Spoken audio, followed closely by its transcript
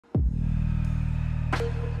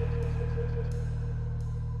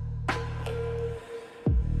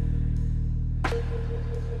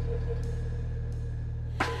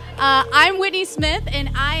I'm Whitney Smith,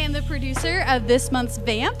 and I am the producer of this month's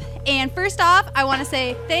VAMP. And first off, I want to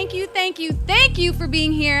say thank you for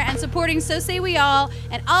being here and supporting So Say We All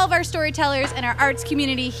and all of our storytellers and our arts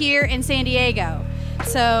community here in San Diego.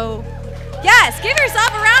 So, yes, give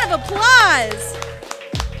yourself a round of applause.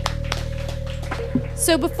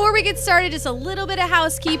 So before we get started, just a little bit of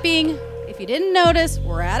housekeeping. If you didn't notice,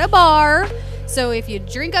 we're at a bar. So if you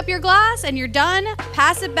drink up your glass and you're done,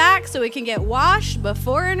 pass it back so it can get washed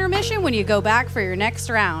before intermission when you go back for your next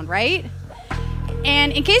round, right?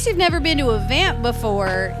 And in case you've never been to a VAMP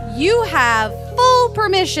before, you have full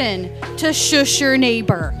permission to shush your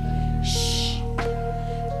neighbor. Shh.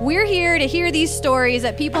 We're here to hear these stories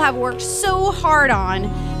that people have worked so hard on,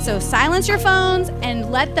 so silence your phones and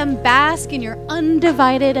let them bask in your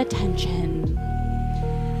undivided attention.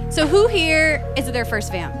 So who here is at their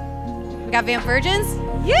first VAMP? We got VAMP virgins?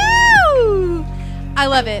 You! I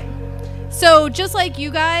love it. So just like you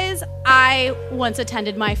guys, I once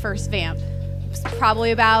attended my first VAMP. It was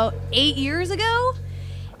probably about 8 years ago.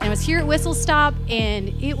 And I was here at Whistle Stop, and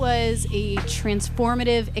it was a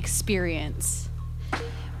transformative experience.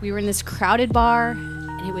 We were in this crowded bar,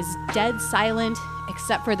 and it was dead silent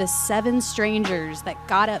except for the 7 strangers that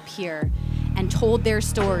got up here and told their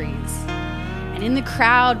stories. And in the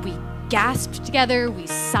crowd, we gasped together, we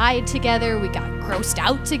sighed together, we got grossed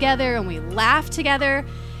out together, and we laughed together.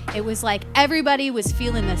 It was like everybody was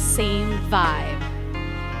feeling the same vibe.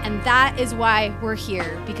 And that is why we're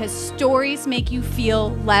here, because stories make you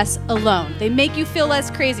feel less alone. They make you feel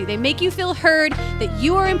less crazy. They make you feel heard, that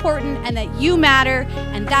you are important and that you matter.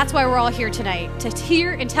 And that's why we're all here tonight, to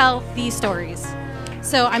hear and tell these stories.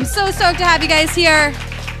 So I'm so stoked to have you guys here.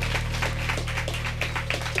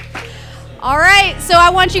 All right, so I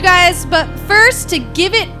want you guys, but first to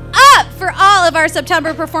give it up for all of our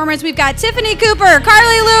September performers. We've got Tiffany Cooper,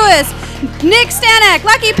 Carlee Lewis, Nick Stanek,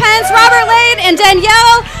 Lucky Pents, Robert Lade, and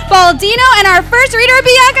Danielle Baldino, and our first reader,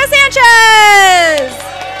 Bianca Sanchez.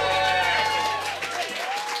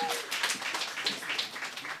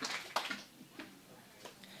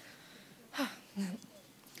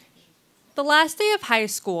 The last day of high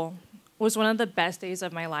school was one of the best days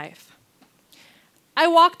of my life. I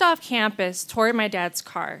walked off campus toward my dad's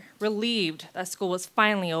car, relieved that school was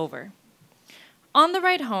finally over. On the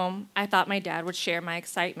ride home, I thought my dad would share my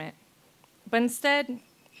excitement. But instead,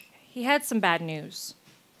 he had some bad news.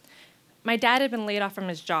 My dad had been laid off from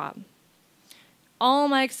his job. All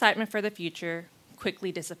my excitement for the future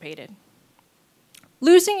quickly dissipated.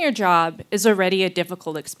 Losing your job is already a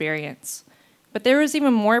difficult experience, but there was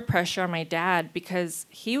even more pressure on my dad because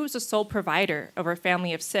he was the sole provider of our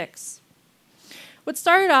family of 6. What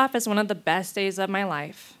started off as one of the best days of my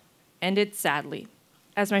life ended sadly,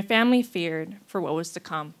 as my family feared for what was to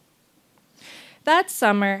come. That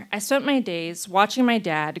summer, I spent my days watching my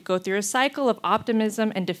dad go through a cycle of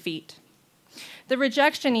optimism and defeat. The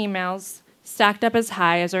rejection emails stacked up as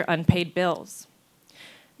high as our unpaid bills.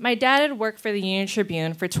 My dad had worked for the Union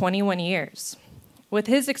Tribune for 21 years. With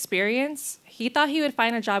his experience, he thought he would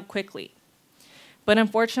find a job quickly. But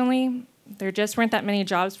unfortunately, there just weren't that many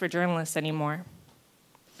jobs for journalists anymore.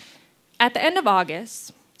 At the end of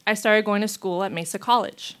August, I started going to school at Mesa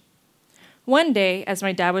College. One day, as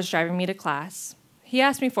my dad was driving me to class, he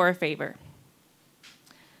asked me for a favor.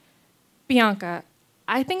 Bianca,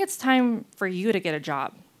 I think it's time for you to get a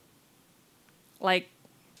job. Like,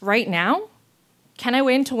 right now? Can I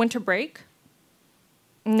wait until winter break?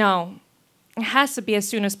 No, it has to be as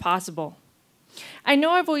soon as possible. I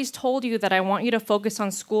know I've always told you that I want you to focus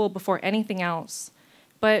on school before anything else,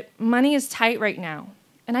 but money is tight right now,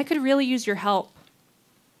 and I could really use your help.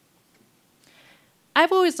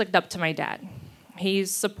 I've always looked up to my dad.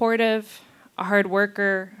 He's supportive, a hard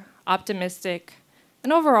worker, optimistic,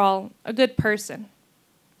 and overall, a good person.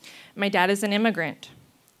 My dad is an immigrant,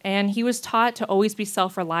 and he was taught to always be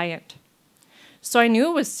self-reliant. So I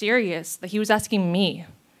knew it was serious that he was asking me,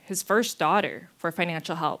 his first daughter, for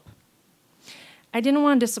financial help. I didn't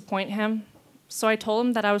want to disappoint him, so I told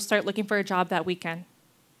him that I would start looking for a job that weekend.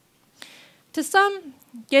 To some,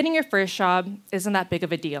 getting your first job isn't that big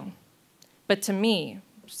of a deal. But to me,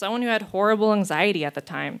 someone who had horrible anxiety at the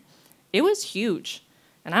time, it was huge,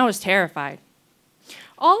 and I was terrified.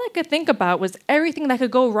 All I could think about was everything that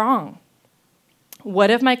could go wrong.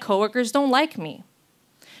 What if my coworkers don't like me?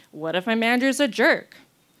 What if my manager's a jerk?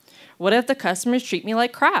 What if the customers treat me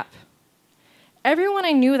like crap? Everyone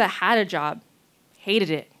I knew that had a job hated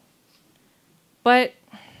it. But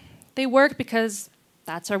they work because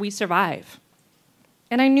that's how we survive.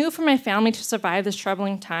 And I knew for my family to survive this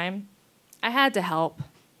troubling time, I had to help.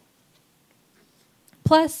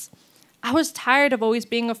 Plus, I was tired of always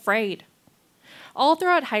being afraid. All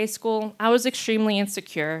throughout high school, I was extremely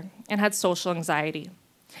insecure and had social anxiety.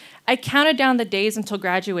 I counted down the days until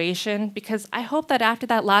graduation because I hoped that after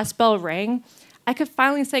that last bell rang, I could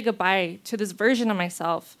finally say goodbye to this version of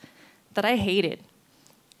myself that I hated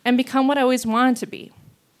and become what I always wanted to be,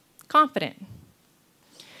 confident.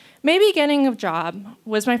 Maybe getting a job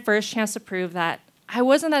was my first chance to prove that I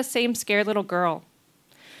wasn't that same scared little girl.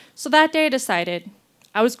 So that day I decided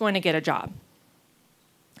I was going to get a job.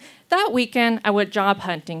 That weekend, I went job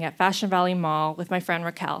hunting at Fashion Valley Mall with my friend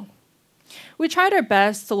Raquel. We tried our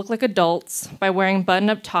best to look like adults by wearing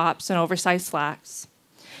button-up tops and oversized slacks.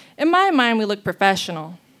 In my mind, we looked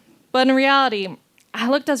professional, but in reality, I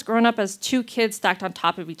looked as grown up as two kids stacked on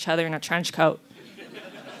top of each other in a trench coat.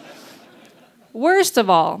 Worst of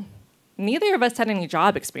all, neither of us had any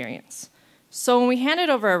job experience. So when we handed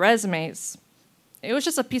over our resumes, it was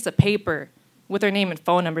just a piece of paper with our name and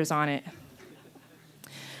phone numbers on it.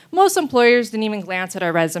 Most employers didn't even glance at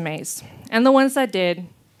our resumes, and the ones that did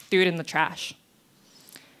threw it in the trash.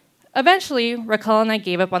 Eventually, Raquel and I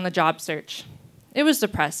gave up on the job search. It was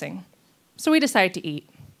depressing, so we decided to eat.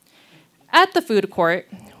 At the food court,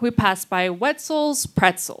 we passed by Wetzel's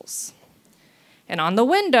Pretzels. And on the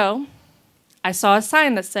window, I saw a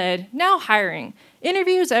sign that said, "Now hiring,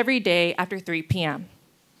 interviews every day after 3 p.m.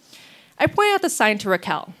 I pointed out the sign to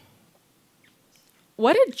Raquel.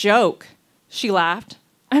 "What a joke," she laughed.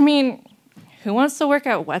 "I mean, who wants to work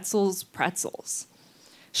at Wetzel's Pretzels?"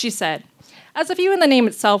 She said, as if even the name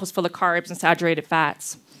itself was full of carbs and saturated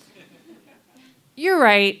fats. "You're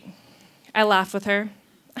right," I laughed with her.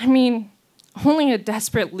 "I mean, only a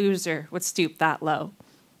desperate loser would stoop that low."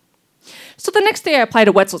 So the next day I applied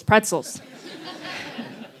to Wetzel's Pretzels.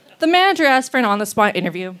 The manager asked for an on-the-spot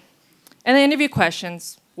interview, and the interview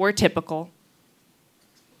questions were typical.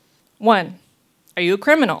 1, are you a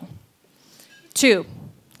criminal? 2,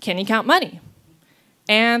 can you count money?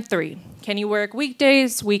 And 3, can you work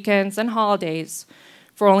weekdays, weekends, and holidays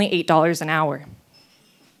for only $8 an hour?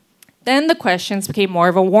 Then the questions became more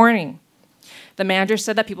of a warning. The manager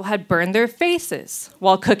said that people had burned their faces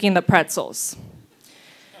while cooking the pretzels.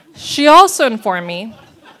 She also informed me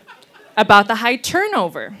about the high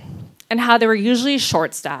turnover and how they were usually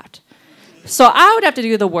short-staffed. So I would have to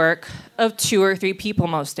do the work of 2 or 3 people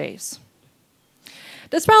most days.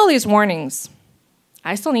 Despite all these warnings,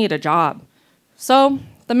 I still needed a job. So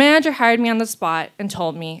the manager hired me on the spot and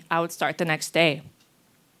told me I would start the next day.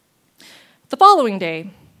 The following day,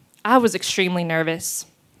 I was extremely nervous.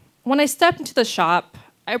 When I stepped into the shop,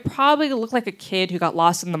 I probably looked like a kid who got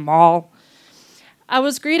lost in the mall. I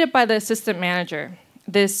was greeted by the assistant manager,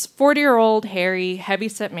 this 40-year-old, hairy,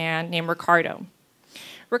 heavy-set man named Ricardo.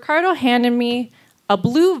 Ricardo handed me a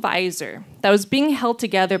blue visor that was being held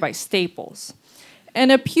together by staples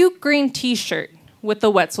and a puke green t-shirt with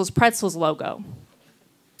the Wetzel's Pretzels logo.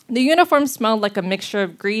 The uniform smelled like a mixture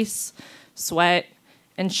of grease, sweat,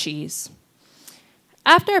 and cheese.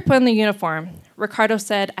 After I put on the uniform, Ricardo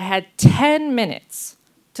said I had 10 minutes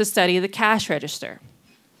to study the cash register.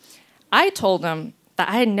 I told him that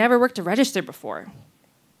I had never worked a register before,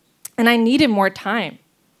 and I needed more time.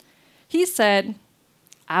 He said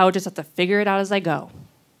I would just have to figure it out as I go.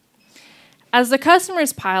 As the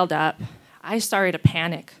customers piled up, I started to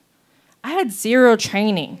panic. I had 0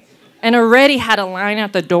 training and already had a line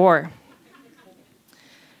at the door.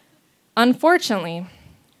 Unfortunately,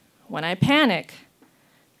 when I panic,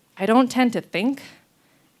 I don't tend to think,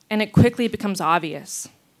 and it quickly becomes obvious.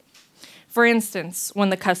 For instance, when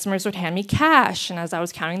the customers would hand me cash, and as I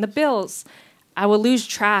was counting the bills, I would lose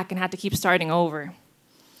track and had to keep starting over.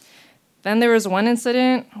 Then there was one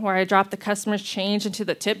incident where I dropped the customer's change into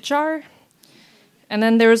the tip jar, and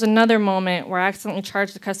then there was another moment where I accidentally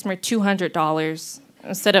charged the customer $200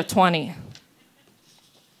 instead of $20.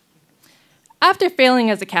 After failing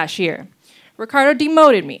as a cashier, Ricardo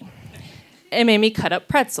demoted me and made me cut up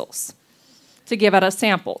pretzels to give out as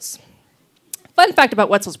samples. Fun fact about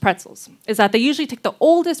Wetzel's Pretzels is that they usually take the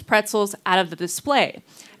oldest pretzels out of the display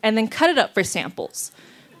and then cut it up for samples,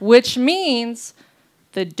 which means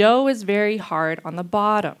the dough is very hard on the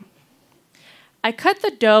bottom. I cut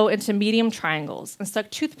the dough into medium triangles and stuck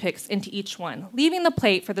toothpicks into each one, leaving the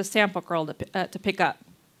plate for the sample girl to pick up.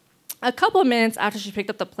 A couple of minutes after she picked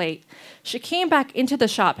up the plate, she came back into the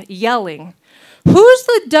shop yelling, "Who's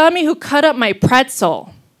the dummy who cut up my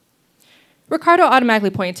pretzel?" Ricardo automatically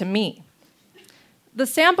pointed to me. The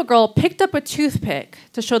sample girl picked up a toothpick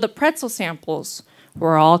to show the pretzel samples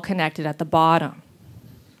were all connected at the bottom.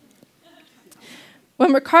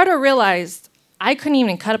 When Ricardo realized I couldn't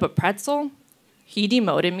even cut up a pretzel, he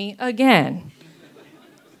demoted me again.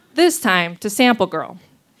 This time to sample girl.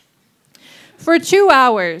 For 2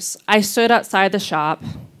 hours, I stood outside the shop,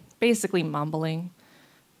 basically mumbling,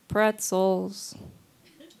 pretzels,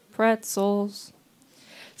 pretzels.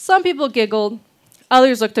 Some people giggled,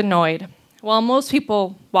 others looked annoyed, while most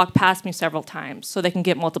people walked past me several times so they can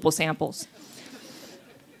get multiple samples.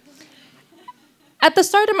 At the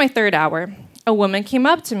start of my 3rd hour, a woman came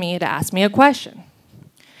up to me to ask me a question.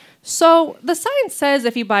 So the sign says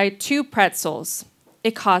if you buy 2 pretzels,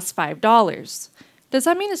 it costs $5. Does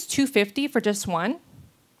that mean it's $2.50 for just one?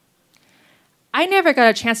 I never got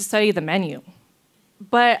a chance to study the menu,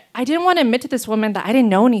 but I didn't want to admit to this woman that I didn't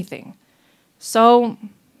know anything. So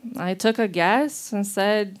I took a guess and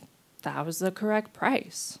said that was the correct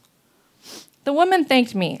price. The woman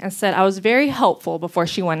thanked me and said I was very helpful before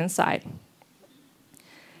she went inside.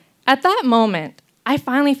 At that moment, I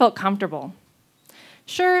finally felt comfortable.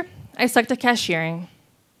 Sure, I stuck to cashiering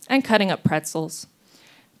and cutting up pretzels,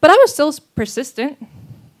 but I was still persistent.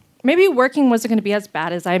 Maybe working wasn't going to be as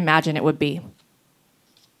bad as I imagined it would be.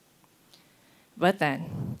 But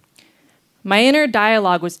then, my inner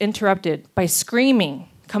dialogue was interrupted by screaming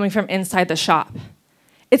coming from inside the shop.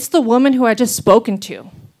 It's the woman who I just spoken to.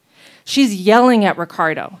 She's yelling at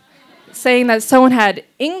Ricardo, saying that someone had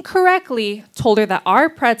incorrectly told her that our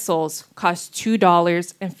pretzels cost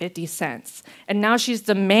 $2.50, and now she's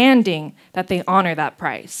demanding that they honor that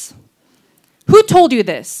price. Who told you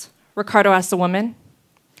this? Ricardo asked the woman.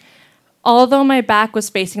 Although my back was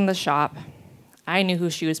facing the shop, I knew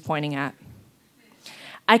who she was pointing at.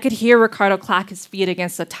 I could hear Ricardo clack his feet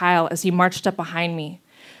against the tile as he marched up behind me.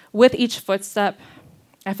 With each footstep,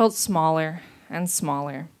 I felt smaller and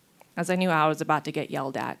smaller, as I knew I was about to get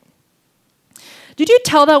yelled at. Did you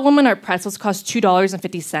tell that woman our pretzels cost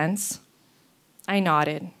 $2.50? I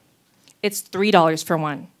nodded. It's $3 for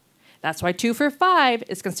one. That's why 2 for $5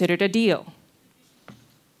 is considered a deal.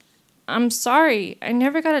 I'm sorry, I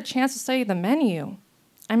never got a chance to study the menu.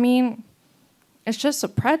 I mean, it's just a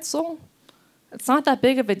pretzel. It's not that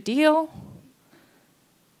big of a deal.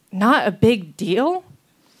 Not a big deal?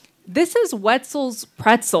 This is Wetzel's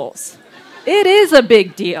Pretzels. It is a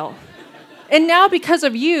big deal. And now because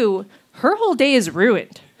of you, her whole day is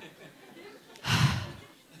ruined.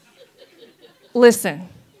 Listen,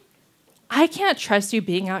 I can't trust you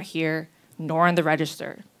being out here nor on the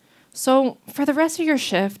register. So for the rest of your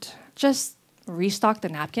shift, just restock the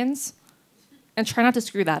napkins and try not to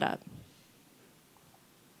screw that up.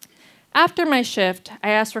 After my shift, I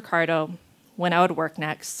asked Ricardo when I would work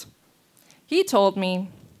next. He told me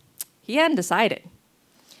he hadn't decided,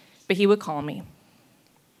 but he would call me.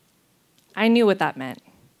 I knew what that meant.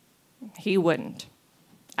 He wouldn't.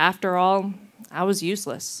 After all, I was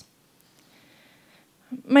useless.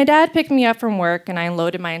 My dad picked me up from work and I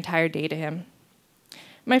unloaded my entire day to him.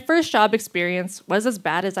 My first job experience was as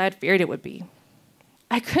bad as I had feared it would be.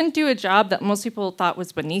 I couldn't do a job that most people thought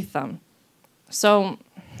was beneath them. So,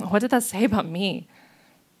 what did that say about me?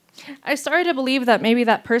 I started to believe that maybe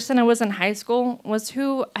that person I was in high school was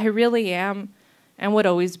who I really am and would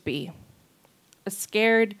always be. A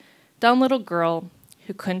scared, dumb little girl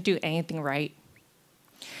who couldn't do anything right.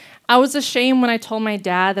 I was ashamed when I told my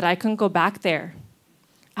dad that I couldn't go back there.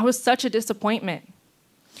 I was such a disappointment.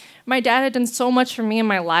 My dad had done so much for me in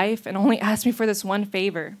my life and only asked me for this one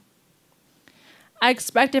favor. I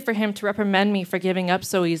expected for him to reprimand me for giving up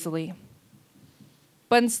so easily.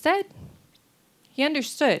 But instead, he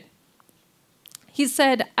understood. He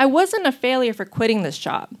said I wasn't a failure for quitting this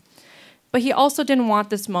job, but he also didn't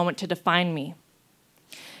want this moment to define me.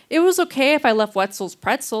 It was okay if I left Wetzel's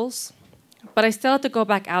Pretzels, but I still had to go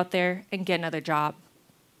back out there and get another job.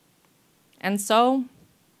 And so,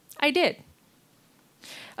 I did.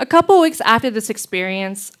 A couple weeks after this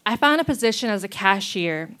experience, I found a position as a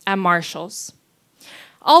cashier at Marshall's.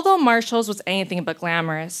 Although Marshall's was anything but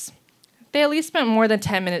glamorous, they at least spent more than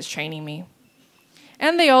 10 minutes training me.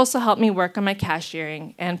 And they also helped me work on my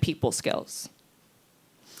cashiering and people skills.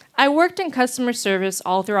 I worked in customer service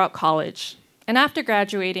all throughout college, and after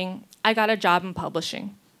graduating, I got a job in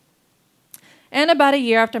publishing. And about a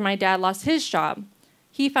year after my dad lost his job,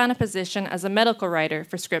 he found a position as a medical writer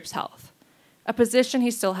for Scripps Health, a position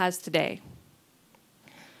he still has today.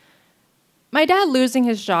 My dad losing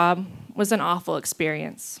his job was an awful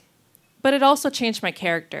experience, but it also changed my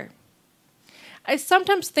character. I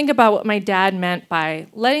sometimes think about what my dad meant by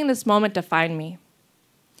letting this moment define me.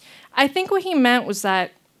 I think what he meant was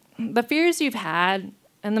that the fears you've had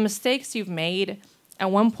and the mistakes you've made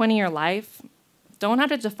at one point in your life don't have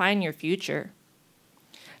to define your future.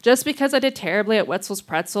 Just because I did terribly at Wetzel's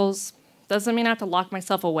Pretzels doesn't mean I have to lock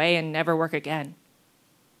myself away and never work again.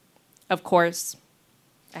 Of course,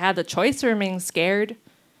 I had the choice of remaining scared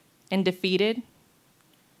and defeated,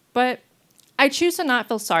 but I choose to not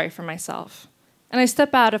feel sorry for myself, and I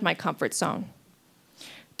step out of my comfort zone.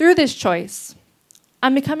 Through this choice,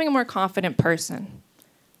 I'm becoming a more confident person,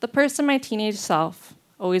 the person my teenage self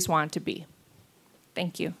always wanted to be.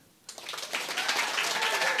 Thank you.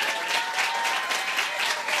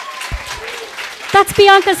 That's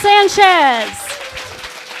Bianca Sanchez.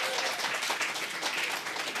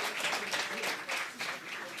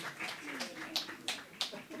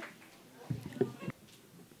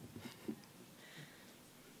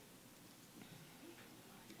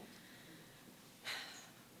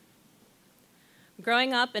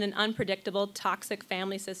 Growing up in an unpredictable, toxic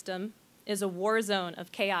family system is a war zone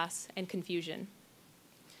of chaos and confusion.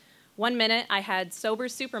 One minute, I had sober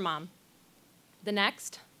supermom. The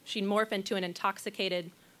next, she'd morph into an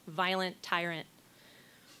intoxicated, violent tyrant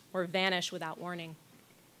or vanish without warning.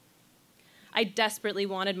 I desperately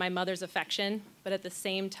wanted my mother's affection, but at the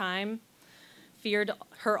same time, feared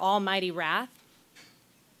her almighty wrath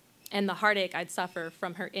and the heartache I'd suffer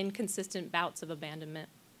from her inconsistent bouts of abandonment.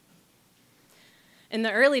 In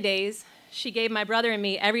the early days, she gave my brother and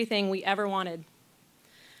me everything we ever wanted.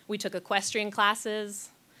 We took equestrian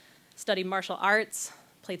classes, studied martial arts,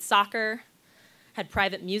 played soccer, had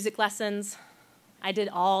private music lessons. I did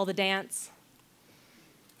all the dance.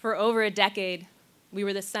 For over a decade, we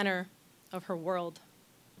were the center of her world.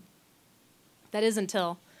 That is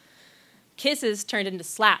until kisses turned into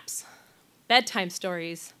slaps, bedtime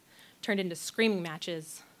stories turned into screaming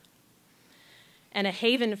matches, and a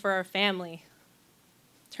haven for our family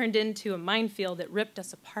turned into a minefield that ripped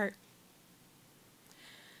us apart.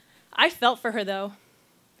 I felt for her, though.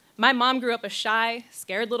 My mom grew up a shy,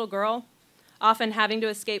 scared little girl, often having to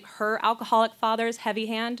escape her alcoholic father's heavy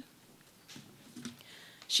hand.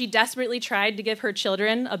 She desperately tried to give her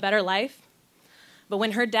children a better life, but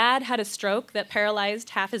when her dad had a stroke that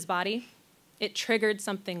paralyzed half his body, it triggered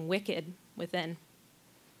something wicked within.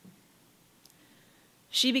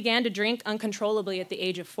 She began to drink uncontrollably at the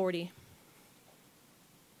age of 40.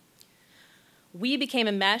 We became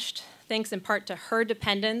enmeshed, thanks in part to her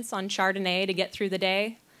dependence on Chardonnay to get through the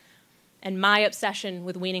day, and my obsession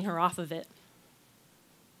with weaning her off of it.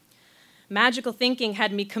 Magical thinking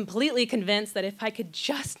had me completely convinced that if I could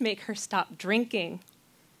just make her stop drinking,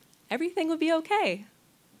 everything would be okay.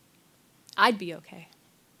 I'd be okay.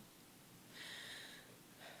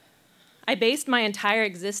 I based my entire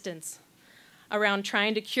existence around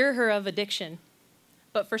trying to cure her of addiction,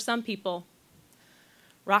 but for some people,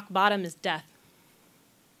 rock bottom is death.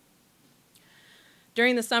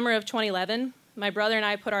 During the summer of 2011, my brother and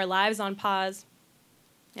I put our lives on pause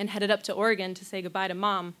and headed up to Oregon to say goodbye to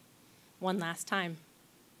Mom one last time.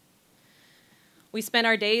 We spent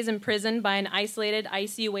our days imprisoned by an isolated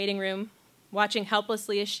ICU waiting room, watching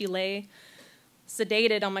helplessly as she lay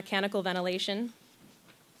sedated on mechanical ventilation.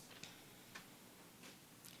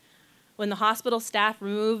 When the hospital staff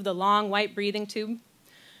removed the long white breathing tube,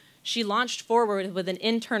 she launched forward with an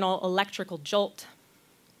internal electrical jolt.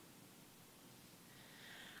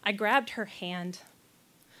 I grabbed her hand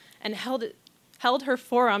and held her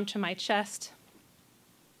forearm to my chest,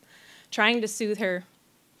 trying to soothe her.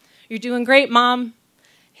 "You're doing great, Mom.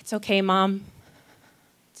 It's okay, Mom.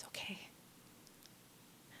 It's okay."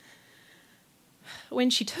 When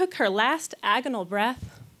she took her last agonal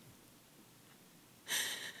breath,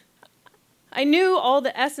 I knew all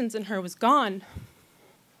the essence in her was gone.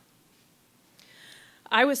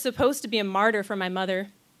 I was supposed to be a martyr for my mother.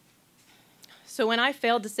 So when I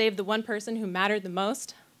failed to save the one person who mattered the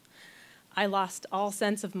most, I lost all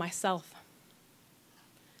sense of myself.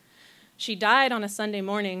 She died on a Sunday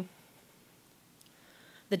morning,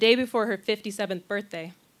 the day before her 57th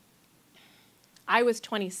birthday. I was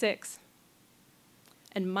 26,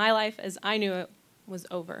 and my life as I knew it was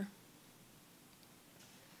over.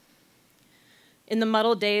 In the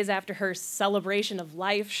muddled days after her celebration of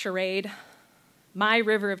life charade, my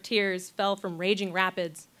river of tears fell from raging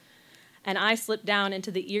rapids, and I slipped down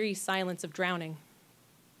into the eerie silence of drowning.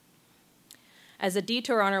 As a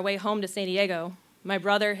detour on our way home to San Diego, my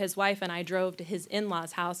brother, his wife, and I drove to his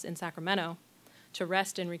in-laws' house in Sacramento to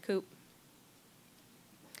rest and recoup.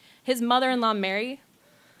 His mother-in-law, Mary,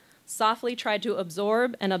 softly tried to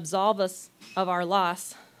absorb and absolve us of our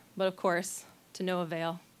loss, but of course, to no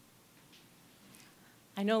avail.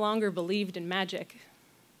 I no longer believed in magic.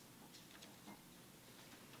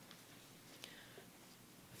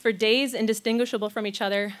 For days indistinguishable from each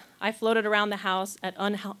other, I floated around the house at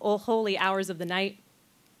unholy hours of the night,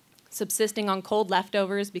 subsisting on cold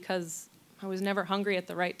leftovers because I was never hungry at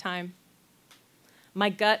the right time. My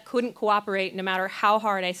gut couldn't cooperate no matter how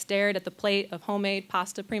hard I stared at the plate of homemade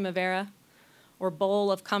pasta primavera or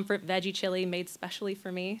bowl of comfort veggie chili made specially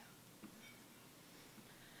for me.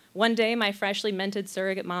 One day, my freshly minted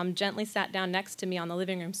surrogate mom gently sat down next to me on the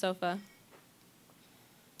living room sofa.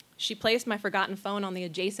 She placed my forgotten phone on the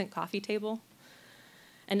adjacent coffee table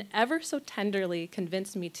and ever so tenderly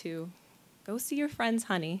convinced me to go see your friends,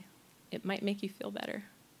 honey. It might make you feel better.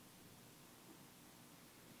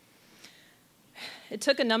 It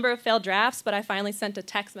took a number of failed drafts, but I finally sent a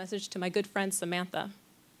text message to my good friend Samantha.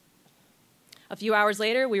 A few hours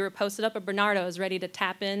later, we were posted up at Bernardo's, ready to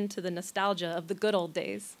tap into the nostalgia of the good old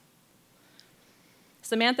days.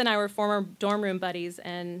 Samantha and I were former dorm room buddies,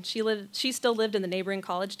 and she still lived in the neighboring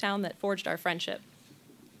college town that forged our friendship.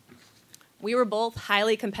 We were both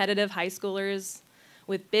highly competitive high schoolers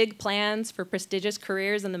with big plans for prestigious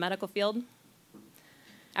careers in the medical field.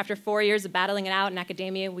 After 4 years of battling it out in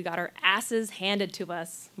academia, we got our asses handed to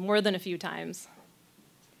us more than a few times.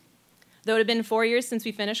 Though it had been 4 years since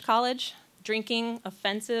we finished college, drinking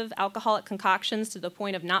offensive alcoholic concoctions to the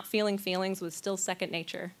point of not feeling feelings was still second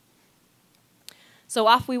nature. So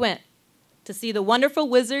off we went to see the wonderful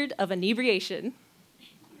wizard of inebriation.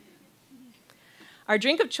 Our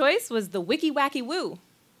drink of choice was the Wicky Wacky Woo,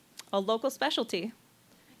 a local specialty,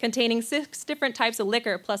 containing 6 different types of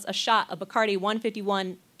liquor plus a shot of Bacardi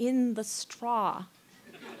 151 in the straw.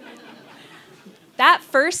 That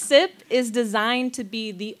first sip is designed to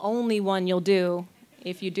be the only one you'll do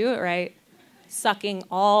if you do it right, sucking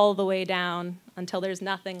all the way down until there's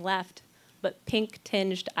nothing left but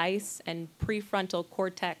pink-tinged ice and prefrontal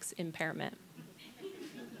cortex impairment.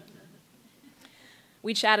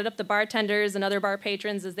 We chatted up the bartenders and other bar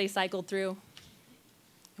patrons as they cycled through.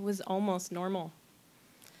 It was almost normal.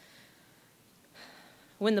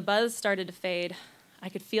 When the buzz started to fade, I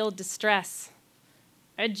could feel distress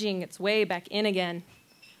edging its way back in again.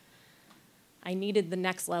 I needed the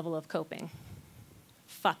next level of coping.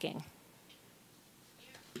 Fucking.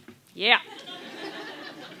 Yeah.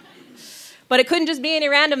 But it couldn't just be any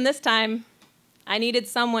random this time. I needed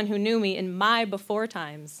someone who knew me in my before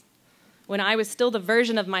times, when I was still the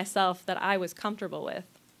version of myself that I was comfortable with.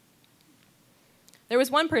 There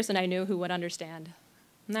was one person I knew who would understand,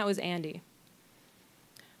 and that was Andy.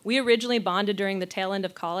 We originally bonded during the tail end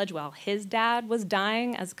of college while his dad was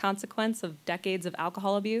dying as a consequence of decades of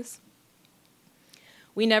alcohol abuse.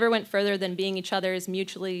 We never went further than being each other's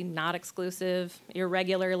mutually not exclusive,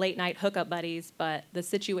 irregular late-night hookup buddies, but the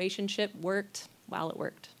situationship worked while it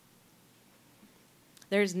worked.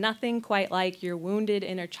 There's nothing quite like your wounded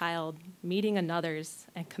inner child meeting another's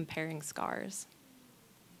and comparing scars.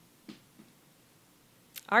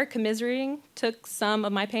 Our commiserating took some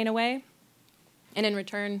of my pain away, and in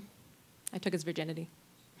return, I took his virginity.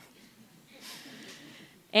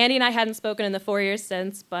 Andy and I hadn't spoken in the 4 years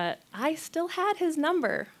since, but I still had his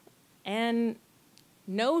number, and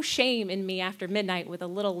no shame in me after midnight with a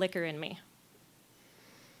little liquor in me.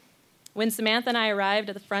 When Samantha and I arrived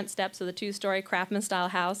at the front steps of the 2-story craftsman-style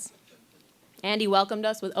house, Andy welcomed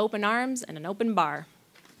us with open arms and an open bar.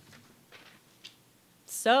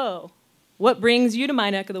 "So, what brings you to my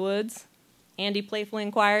neck of the woods?" Andy playfully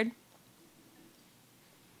inquired.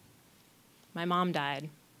 "My mom died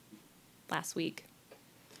last week."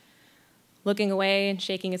 Looking away and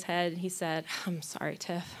shaking his head, he said, "I'm sorry,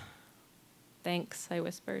 Tiff." "Thanks," I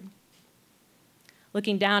whispered.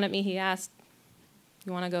 Looking down at me, he asked,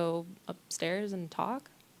 "You want to go upstairs and talk?"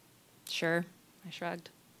 "Sure," I shrugged.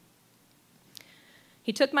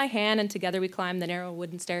 He took my hand, and together we climbed the narrow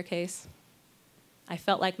wooden staircase. I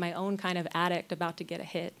felt like my own kind of addict about to get a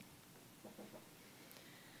hit.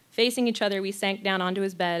 Facing each other, we sank down onto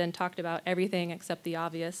his bed and talked about everything except the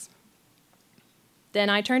obvious. Then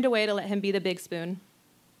I turned away to let him be the big spoon.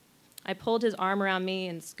 I pulled his arm around me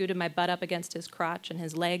and scooted my butt up against his crotch, and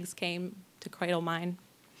his legs came to cradle mine.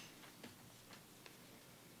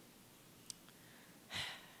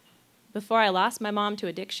 Before I lost my mom to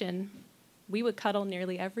addiction, we would cuddle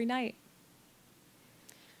nearly every night.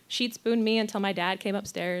 She'd spoon me until my dad came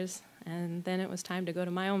upstairs, and then it was time to go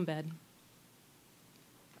to my own bed.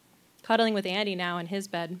 Cuddling with Andy now in his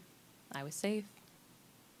bed, I was safe.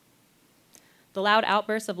 The loud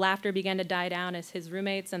outbursts of laughter began to die down as his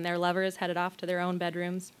roommates and their lovers headed off to their own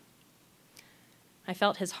bedrooms. I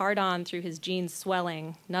felt his hard-on through his jeans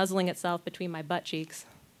swelling, nuzzling itself between my butt cheeks.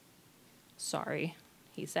 "Sorry,"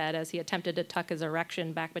 he said as he attempted to tuck his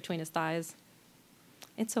erection back between his thighs.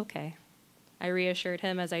 "It's okay," I reassured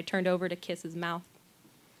him as I turned over to kiss his mouth.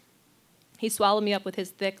 He swallowed me up with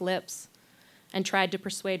his thick lips and tried to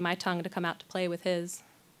persuade my tongue to come out to play with his.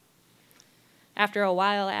 After a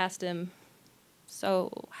while, I asked him,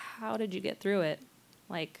 "So, how did you get through it?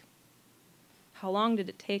 Like, how long did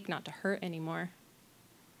it take not to hurt anymore?"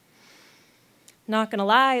 "Not gonna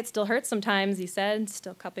lie, it still hurts sometimes," he said,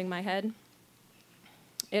 still cupping my head.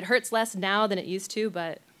 It hurts less now than it used to,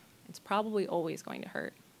 but it's probably always going to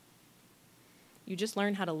hurt. You just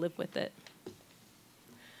learn how to live with it.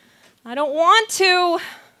 I don't want to.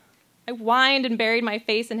 I whined and buried my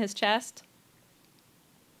face in his chest.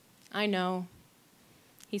 I know.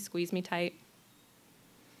 He squeezed me tight.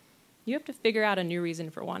 You have to figure out a new reason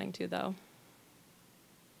for wanting to, though.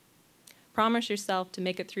 Promise yourself to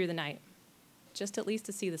make it through the night, just at least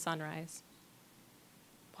to see the sunrise.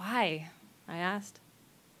 Why? I asked.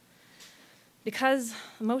 Because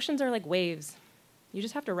emotions are like waves. You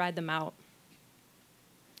just have to ride them out.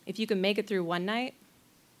 If you can make it through one night,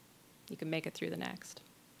 you can make it through the next,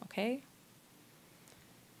 okay?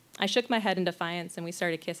 I shook my head in defiance and we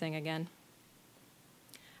started kissing again.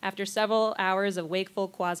 After several hours of wakeful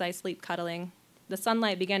quasi-sleep cuddling, the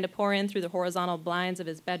sunlight began to pour in through the horizontal blinds of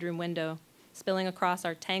his bedroom window, spilling across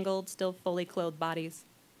our tangled, still fully clothed bodies.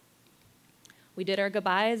 We did our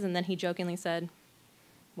goodbyes, and then he jokingly said,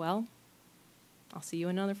 well, I'll see you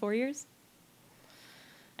in another 4 years.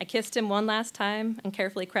 I kissed him one last time and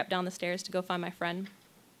carefully crept down the stairs to go find my friend.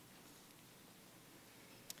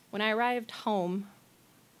 When I arrived home,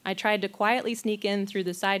 I tried to quietly sneak in through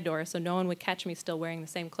the side door so no one would catch me still wearing the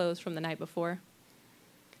same clothes from the night before.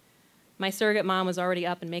 My surrogate mom was already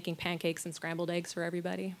up and making pancakes and scrambled eggs for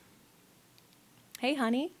everybody. Hey,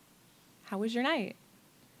 honey, how was your night?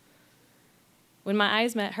 When my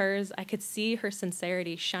eyes met hers, I could see her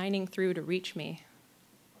sincerity shining through to reach me.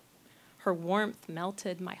 Her warmth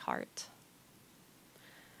melted my heart.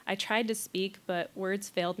 I tried to speak, but words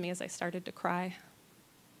failed me as I started to cry.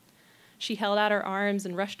 She held out her arms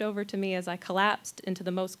and rushed over to me as I collapsed into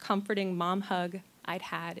the most comforting mom hug I'd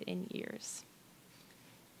had in years.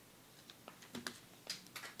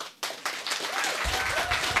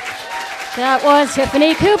 That was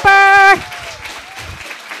Tiffany Cooper.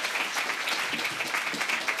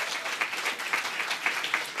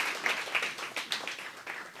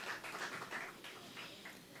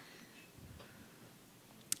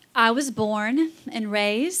 I was born and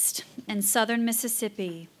raised in southern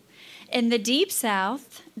Mississippi. In the Deep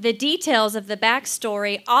South, the details of the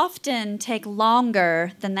backstory often take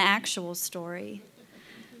longer than the actual story.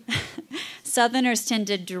 Southerners tend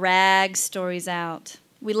to drag stories out.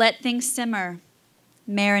 We let things simmer,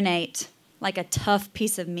 marinate like a tough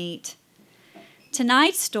piece of meat.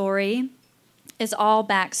 Tonight's story is all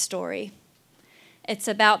backstory. It's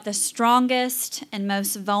about the strongest and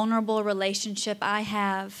most vulnerable relationship I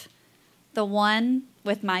have, the one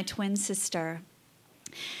with my twin sister.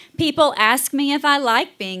 People ask me if I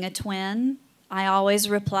like being a twin. I always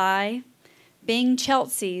reply, being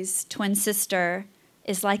Chelsea's twin sister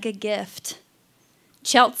is like a gift.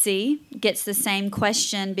 Chelsea gets the same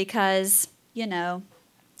question because, you know,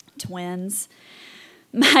 twins.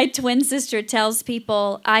 My twin sister tells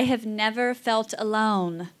people I have never felt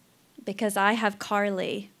alone because I have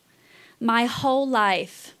Carlee. My whole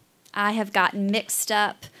life, I have gotten mixed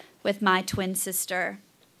up with my twin sister.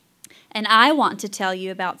 And I want to tell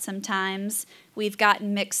you about some times we've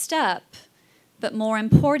gotten mixed up, but more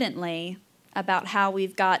importantly, about how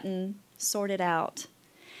we've gotten sorted out.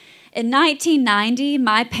 In 1990,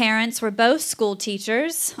 my parents were both school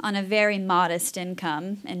teachers on a very modest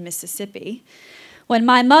income in Mississippi. When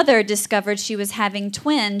my mother discovered she was having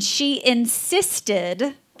twins, she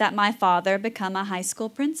insisted that my father become a high school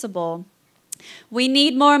principal. We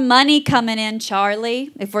need more money coming in,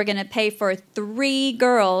 Charlie, if we're going to pay for 3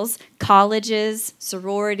 girls, colleges,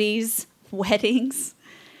 sororities, weddings.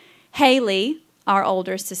 Haley, our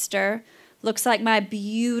older sister, looks like my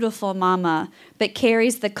beautiful mama, but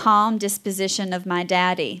carries the calm disposition of my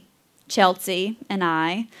daddy. Chelsea and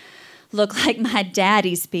I look like my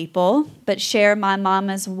daddy's people, but share my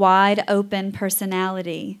mama's wide-open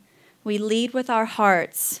personality. We lead with our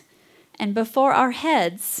hearts, and before our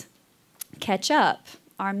heads catch up,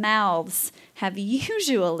 our mouths have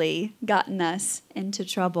usually gotten us into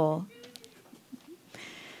trouble.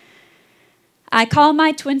 I call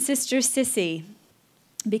my twin sister Sissy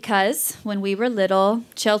because when we were little,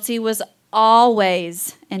 Chelsea was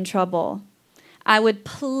always in trouble. I would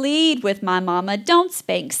plead with my mama, don't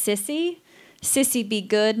spank Sissy. Sissy, be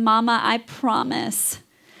good, mama, I promise.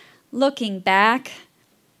 Looking back,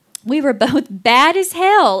 we were both bad as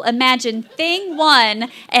hell. Imagine Thing 1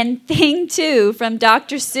 and Thing 2 from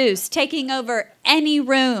Dr. Seuss taking over any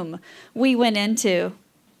room we went into.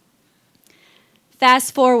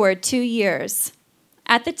 Fast forward 2 years.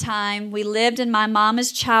 At the time, we lived in my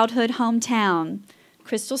mama's childhood hometown,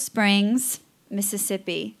 Crystal Springs,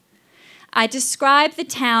 Mississippi. I describe the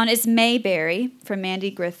town as Mayberry from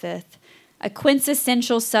Andy Griffith, a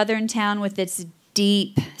quintessential southern town with its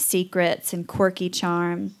deep secrets and quirky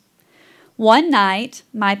charm. One night,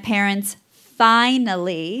 my parents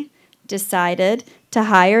finally decided to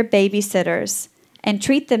hire babysitters and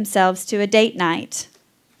treat themselves to a date night.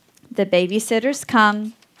 The babysitters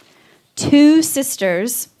come, 2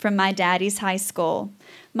 sisters from my daddy's high school.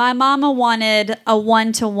 My mama wanted a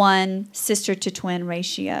 1-to-1 sister-to-twin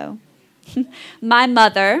ratio. My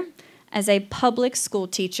mother, as a public school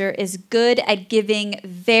teacher, is good at giving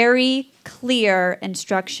very clear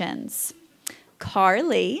instructions.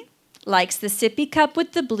 Carlee likes the sippy cup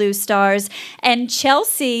with the blue stars, and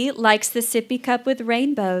Chelsea likes the sippy cup with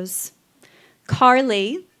rainbows.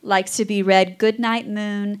 Carlee likes to be read Goodnight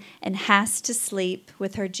Moon and has to sleep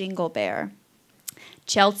with her jingle bear.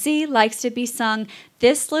 Chelsea likes to be sung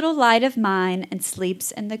This Little Light of Mine and sleeps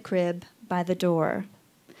in the crib by the door.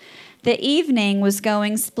 The evening was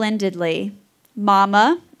going splendidly.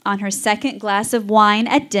 Mama, on her second glass of wine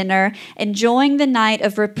at dinner, enjoying the night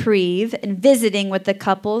of reprieve and visiting with the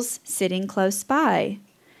couples sitting close by.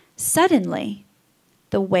 Suddenly,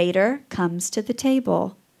 the waiter comes to the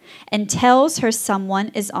table and tells her someone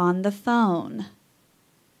is on the phone.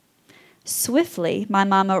 Swiftly, my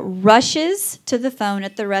mama rushes to the phone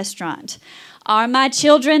at the restaurant. Are my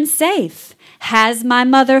children safe? Has my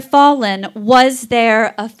mother fallen? Was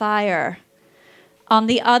there a fire? On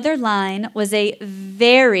the other line was a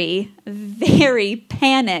very, very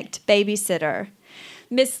panicked babysitter.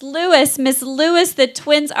 Miss Lewis, the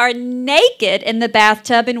twins are naked in the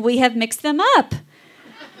bathtub and we have mixed them up.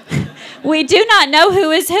 We do not know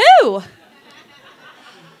who is who.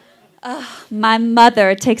 My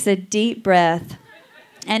mother takes a deep breath,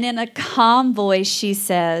 and in a calm voice she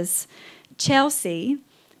says, Chelsea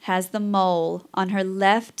has the mole on her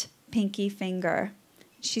left pinky finger.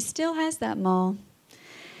 She still has that mole.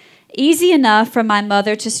 Easy enough for my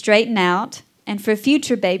mother to straighten out, and for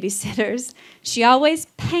future babysitters, she always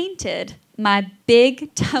painted my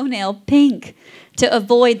big toenail pink to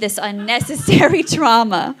avoid this unnecessary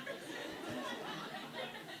trauma.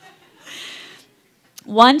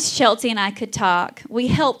 Once Chelsea and I could talk, we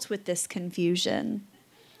helped with this confusion,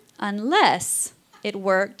 unless it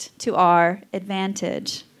worked to our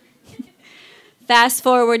advantage. Fast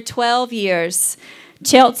forward 12 years,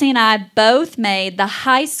 Chelsea and I both made the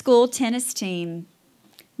high school tennis team.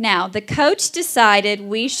 Now, the coach decided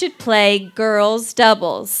we should play girls'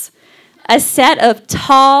 doubles, a set of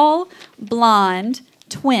tall, blonde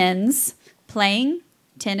twins playing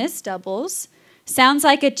tennis doubles. Sounds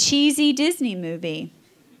like a cheesy Disney movie.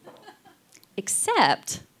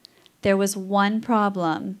 Except there was one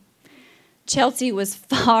problem. Chelsea was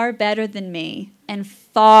far better than me and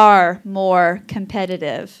far more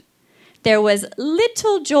competitive. There was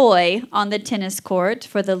little joy on the tennis court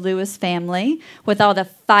for the Lewis family with all the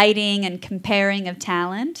fighting and comparing of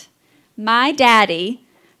talent. My daddy,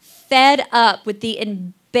 fed up with the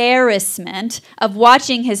embarrassment of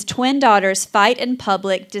watching his twin daughters fight in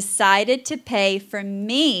public, decided to pay for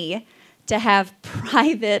me to have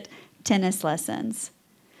private tennis lessons.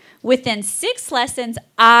 Within 6 lessons,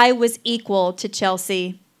 I was equal to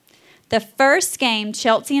Chelsea. The first game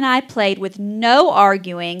Chelsea and I played with no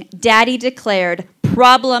arguing, Daddy declared,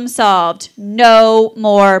 problem solved, no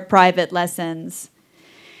more private lessons.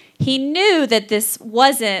 He knew that this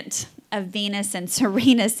wasn't a Venus and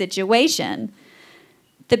Serena situation.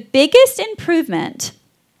 The biggest improvement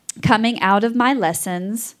coming out of my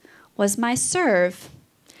lessons was my serve.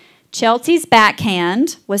 Chelsea's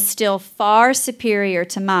backhand was still far superior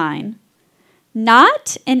to mine.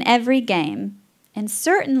 Not in every game, and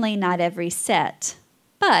certainly not every set,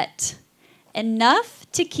 but enough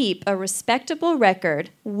to keep a respectable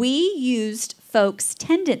record. We used folks'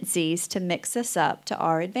 tendencies to mix us up to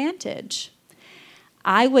our advantage.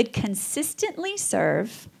 I would consistently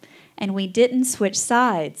serve, and we didn't switch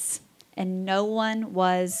sides, and no one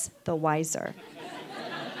was the wiser.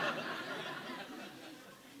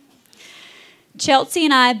 Chelsea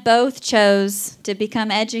and I both chose to become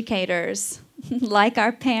educators, like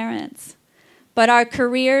our parents, but our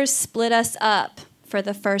careers split us up for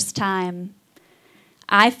the first time.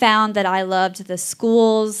 I found that I loved the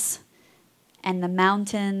schools and the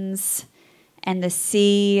mountains and the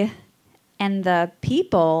sea and the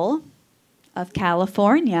people of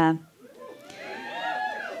California.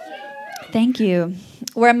 Thank you.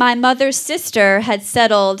 Where my mother's sister had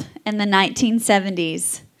settled in the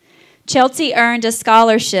 1970s. Chelsea earned a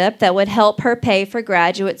scholarship that would help her pay for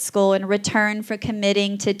graduate school in return for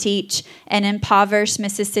committing to teach in impoverished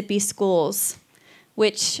Mississippi schools,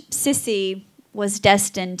 which Sissy was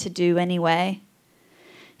destined to do anyway.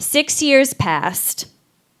 6 years passed.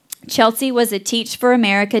 Chelsea was a Teach for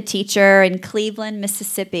America teacher in Cleveland,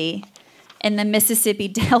 Mississippi, in the Mississippi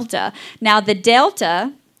Delta. Now, the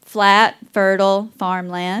Delta flat, fertile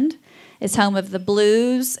farmland, is home of the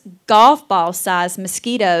blues, golf ball-sized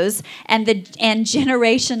mosquitoes, and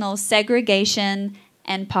generational segregation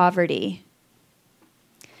and poverty.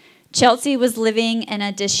 Chelsea was living in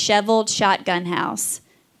a disheveled shotgun house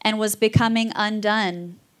and was becoming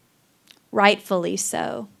undone, rightfully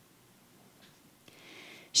so.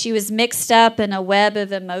 She was mixed up in a web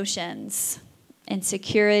of emotions,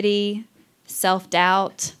 insecurity,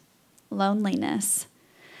 self-doubt, loneliness.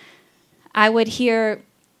 I would hear,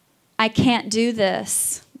 "I can't do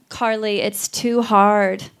this. Carlee, it's too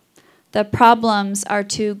hard. The problems are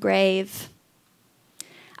too grave."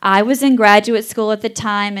 I was in graduate school at the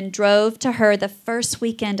time and drove to her the first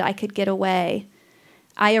weekend I could get away.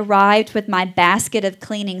 I arrived with my basket of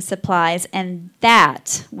cleaning supplies, and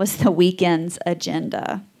that was the weekend's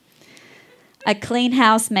agenda. A clean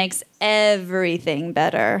house makes everything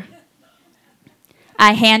better.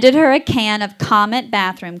 I handed her a can of Comet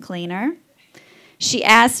bathroom cleaner. She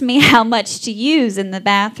asked me how much to use in the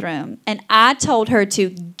bathroom, and I told her to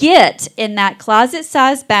get in that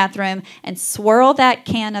closet-sized bathroom and swirl that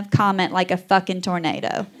can of Comet like a fucking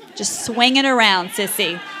tornado. Just swing it around,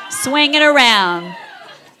 sissy. Swing it around.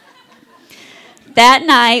 That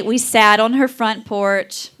night, we sat on her front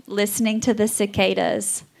porch, listening to the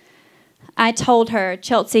cicadas. I told her,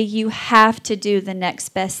 "Chelsea, you have to do the next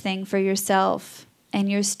best thing for yourself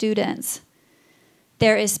and your students.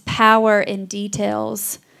 There is power in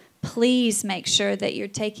details. Please make sure that you're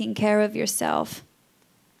taking care of yourself."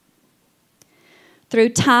 Through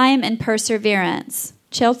time and perseverance,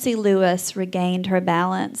 Chelsea Lewis regained her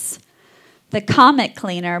balance. The Comet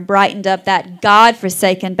cleaner brightened up that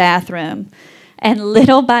godforsaken bathroom. And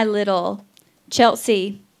little by little,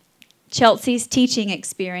 Chelsea's teaching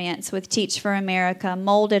experience with Teach for America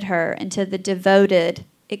molded her into the devoted,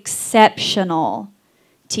 exceptional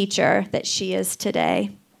teacher that she is today.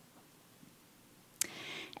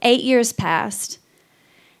 8 years passed,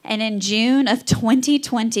 and in June of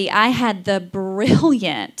 2020, I had the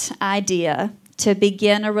brilliant idea to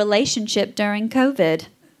begin a relationship during COVID.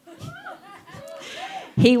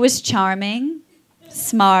 He was charming,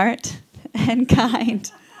 smart, and kind.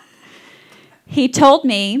 He told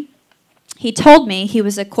me he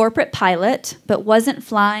was a corporate pilot, but wasn't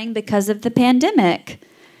flying because of the pandemic.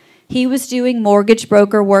 He was doing mortgage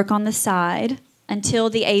broker work on the side until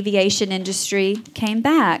the aviation industry came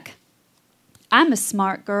back. I'm a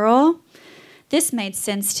smart girl. This made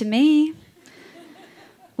sense to me.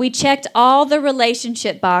 We checked all the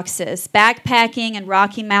relationship boxes, backpacking in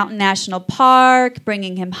Rocky Mountain National Park,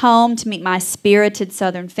 bringing him home to meet my spirited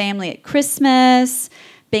Southern family at Christmas,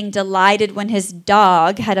 being delighted when his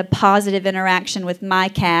dog had a positive interaction with my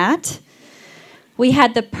cat. We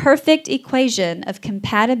had the perfect equation of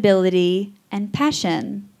compatibility and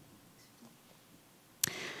passion.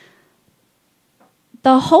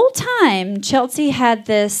 The whole time, Chelsea had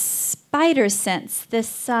this spider sense,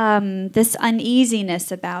 this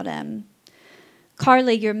uneasiness about him.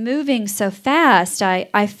 "Carlee, you're moving so fast.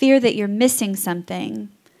 I fear that you're missing something.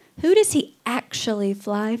 Who does he actually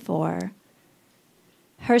fly for?"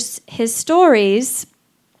 His stories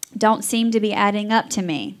don't seem to be adding up to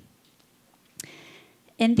me.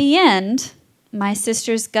 In the end, my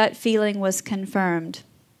sister's gut feeling was confirmed.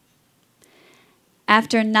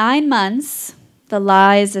 After 9 months, the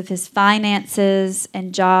lies of his finances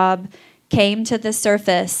and job came to the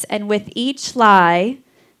surface, and with each lie,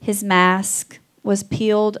 his mask was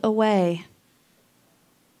peeled away.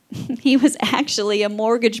 He was actually a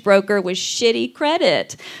mortgage broker with shitty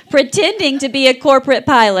credit, pretending to be a corporate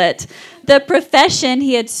pilot, the profession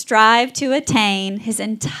he had strived to attain his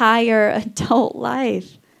entire adult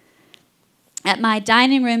life. At my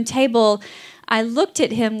dining room table, I looked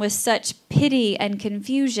at him with such pity and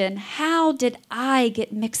confusion. How did I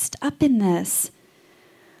get mixed up in this?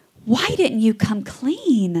 Why didn't you come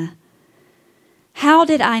clean? How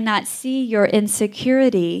did I not see your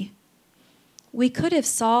insecurity? We could have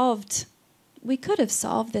solved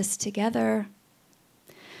this together.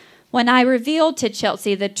 When I revealed to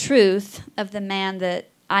Chelsea the truth of the man that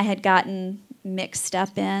I had gotten mixed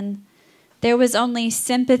up in, there was only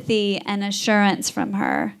sympathy and assurance from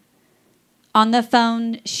her. On the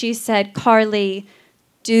phone, she said, "Carlee,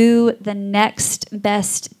 do the next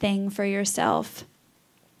best thing for yourself.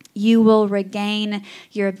 You will regain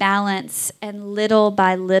your balance, and little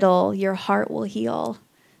by little, your heart will heal,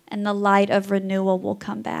 and the light of renewal will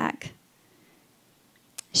come back."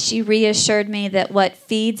 She reassured me that what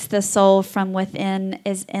feeds the soul from within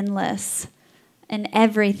is endless, and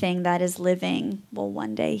everything that is living will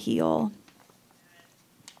one day heal.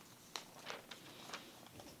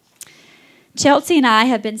 Chelsea and I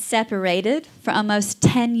have been separated for almost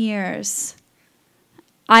 10 years.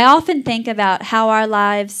 I often think about how our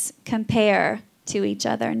lives compare to each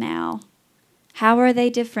other now. How are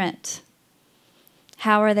they different?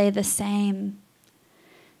 How are they the same?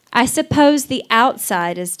 I suppose the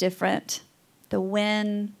outside is different. The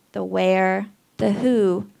when, the where, the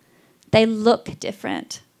who. They look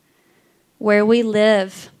different. Where we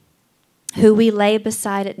live, who we lay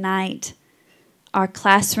beside at night, our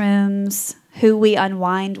classrooms, who we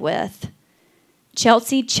unwind with.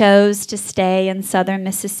 Chelsea chose to stay in southern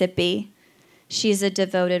Mississippi. She's a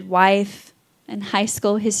devoted wife and high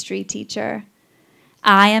school history teacher.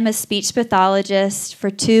 I am a speech pathologist for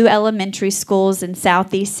 2 elementary schools in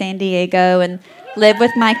southeast San Diego and live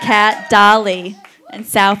with my cat Dolly in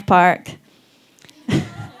South Park.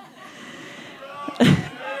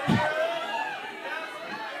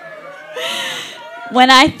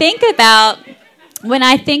 When I think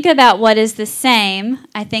about what is the same,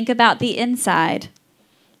 I think about the inside.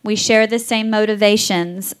 We share the same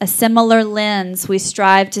motivations, a similar lens we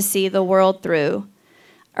strive to see the world through.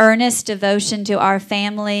 Earnest devotion to our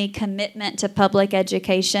family, commitment to public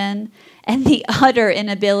education, and the utter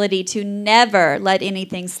inability to never let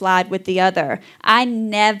anything slide with the other. I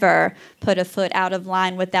never put a foot out of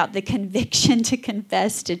line without the conviction to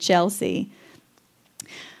confess to Chelsea.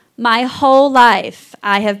 My whole life,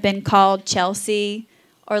 I have been called Chelsea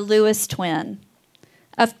or Lewis twin.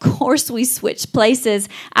 Of course, we switched places.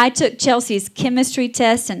 I took Chelsea's chemistry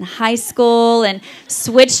test in high school and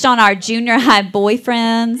switched on our junior high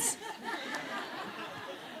boyfriends.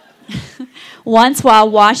 Once,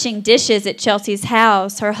 while washing dishes at Chelsea's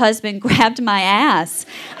house, her husband grabbed my ass.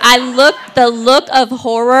 The look of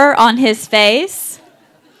horror on his face.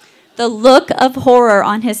 The look of horror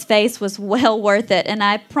on his face was well worth it, and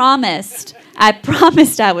I promised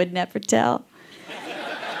I would never tell.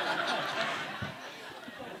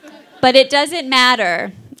 But it doesn't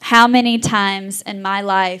matter how many times in my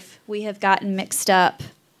life we have gotten mixed up,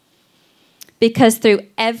 because through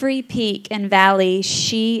every peak and valley,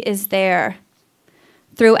 she is there.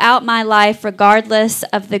 Throughout my life, regardless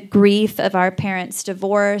of the grief of our parents'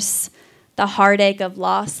 divorce, the heartache of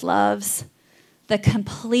lost loves, the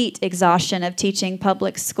complete exhaustion of teaching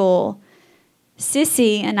public school,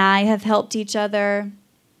 Sissy and I have helped each other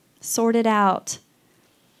sort it out.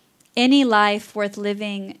 Any life worth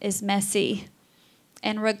living is messy,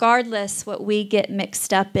 and regardless what we get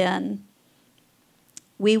mixed up in,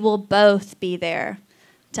 we will both be there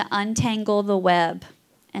to untangle the web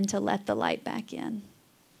and to let the light back in.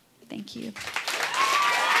 Thank you.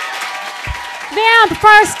 VAMP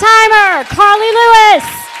first timer, Carlee Lewis.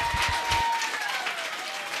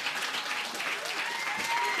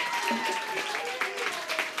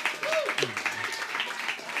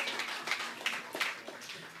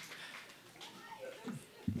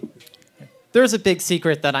 There's a big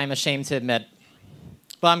secret that I'm ashamed to admit,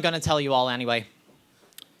 but I'm going to tell you all anyway.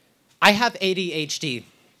 I have ADHD.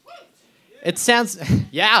 It sounds,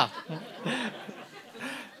 yeah.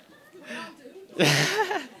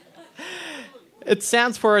 It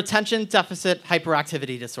stands for Attention Deficit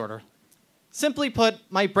Hyperactivity Disorder. Simply put,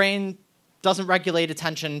 my brain doesn't regulate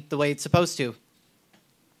attention the way it's supposed to.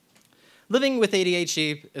 Living with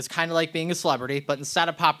ADHD is kind of like being a celebrity, but instead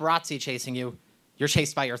of paparazzi chasing you, you're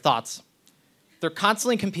chased by your thoughts. They're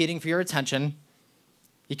constantly competing for your attention.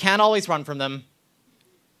 You can't always run from them,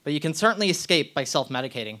 but you can certainly escape by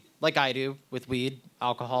self-medicating, like I do with weed,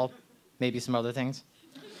 alcohol, maybe some other things.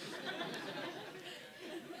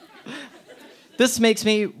 This makes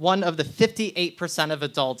me one of the 58% of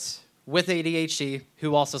adults with ADHD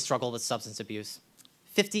who also struggle with substance abuse.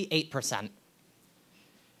 58%.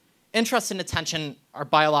 Interest and attention are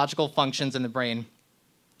biological functions in the brain.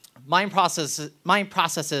 Mind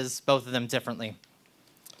processes both of them differently.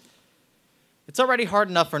 It's already hard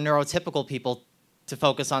enough for neurotypical people to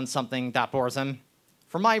focus on something that bores them.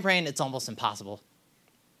 For my brain, it's almost impossible.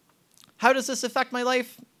 How does this affect my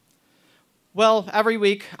life? Well, every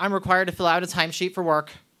week, I'm required to fill out a timesheet for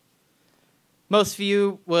work. Most of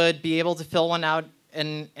you would be able to fill one out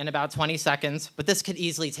in about 20 seconds, but this could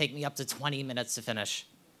easily take me up to 20 minutes to finish.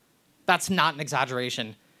 That's not an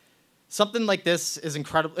exaggeration. Something like this is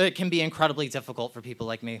it can be incredibly difficult for people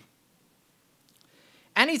like me.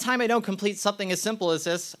 Anytime I don't complete something as simple as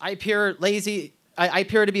this, I appear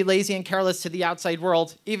to be lazy and careless to the outside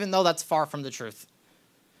world, even though that's far from the truth.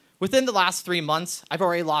 Within the last 3 months, I've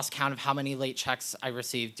already lost count of how many late checks I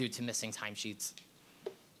received due to missing timesheets.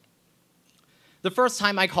 The first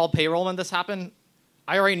time I called payroll when this happened,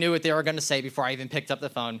 I already knew what they were going to say before I even picked up the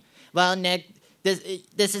phone. Well, Nick,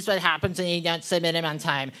 this is what happens when you don't submit them on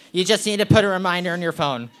time. You just need to put a reminder on your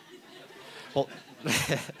phone. Well,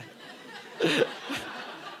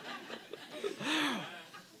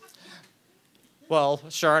 well,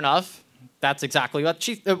 sure enough, that's exactly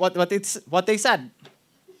what they said.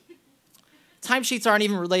 Timesheets aren't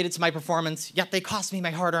even related to my performance, yet they cost me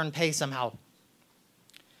my hard-earned pay somehow.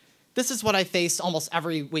 This is what I face almost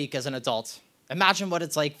every week as an adult. Imagine what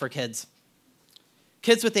it's like for kids.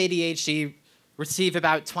 Kids with ADHD receive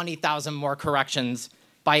about 20,000 more corrections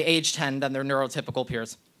by age 10 than their neurotypical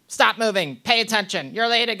peers. Stop moving, pay attention, you're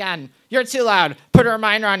late again, you're too loud, put a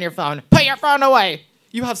reminder on your phone, put your phone away.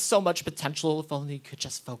 You have so much potential if only you could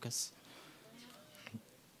just focus.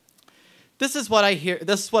 This is what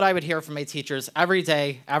I would hear from my teachers every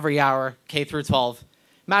day, every hour, K through 12.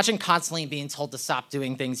 Imagine constantly being told to stop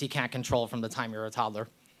doing things you can't control from the time you're a toddler.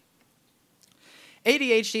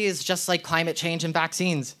 ADHD is just like climate change and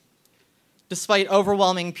vaccines. Despite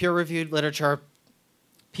overwhelming peer-reviewed literature,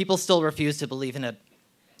 people still refuse to believe in it.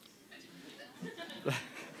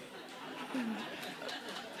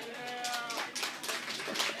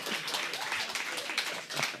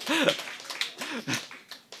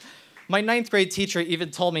 My 9th grade teacher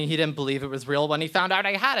even told me he didn't believe it was real when he found out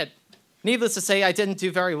I had it. Needless to say, I didn't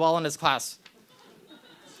do very well in his class.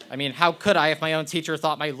 I mean, how could I if my own teacher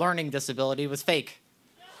thought my learning disability was fake?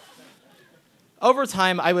 Over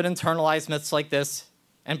time, I would internalize myths like this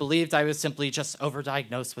and believed I was simply just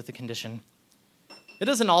overdiagnosed with the condition. It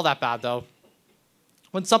isn't all that bad, though.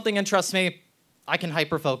 When something interests me, I can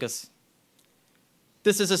hyper-focus.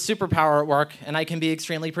 This is a superpower at work, and I can be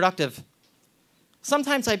extremely productive.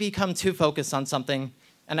 Sometimes I become too focused on something,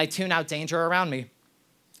 and I tune out danger around me.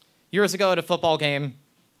 Years ago at a football game,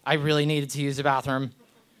 I really needed to use the bathroom.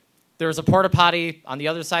 There was a porta potty on the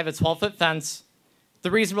other side of a 12-foot fence. The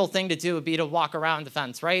reasonable thing to do would be to walk around the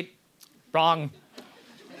fence, right? Wrong.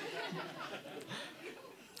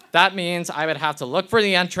 That means I would have to look for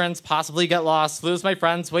the entrance, possibly get lost, lose my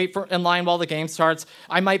friends, wait in line while the game starts.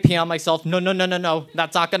 I might pee on myself. No.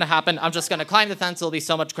 That's not going to happen. I'm just going to climb the fence. It'll be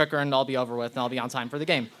so much quicker, and I'll be over with, and I'll be on time for the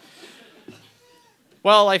game.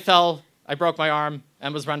 Well, I fell. I broke my arm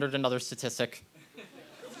and was rendered another statistic.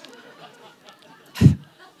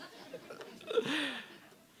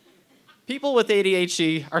 People with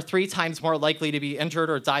ADHD are 3 times more likely to be injured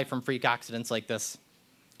or die from freak accidents like this.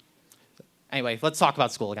 Anyway, let's talk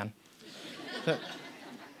about school again.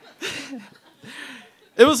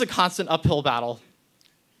 It was a constant uphill battle.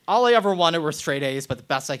 All I ever wanted were straight A's, but the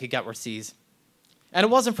best I could get were C's. And it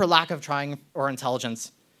wasn't for lack of trying or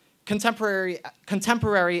intelligence. Contemporary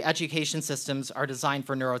education systems are designed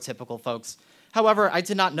for neurotypical folks. However, I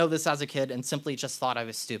did not know this as a kid and simply just thought I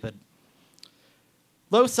was stupid.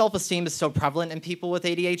 Low self-esteem is so prevalent in people with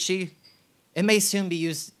ADHD, it may soon be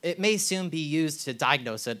used to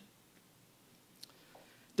diagnose it.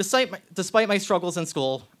 Despite my struggles in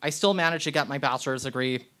school, I still managed to get my bachelor's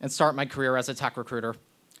degree and start my career as a tech recruiter.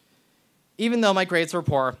 Even though my grades were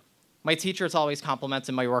poor, my teachers always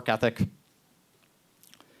complimented my work ethic.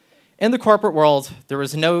 In the corporate world, there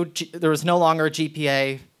was no longer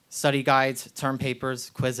GPA, study guides, term papers,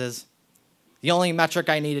 quizzes. The only metric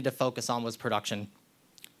I needed to focus on was production.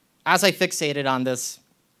 As I fixated on this,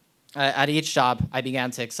 at each job, I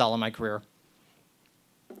began to excel in my career.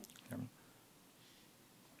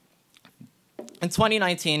 In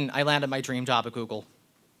 2019, I landed my dream job at Google.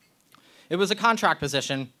 It was a contract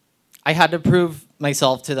position. I had to prove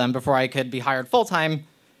myself to them before I could be hired full-time,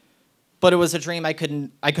 but it was a dream I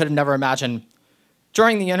could have never imagined.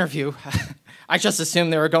 During the interview, I just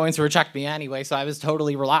assumed they were going to reject me anyway, so I was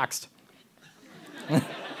totally relaxed.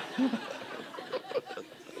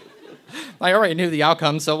 I already knew the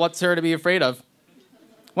outcome, so what's there to be afraid of?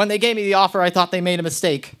 When they gave me the offer, I thought they made a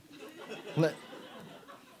mistake.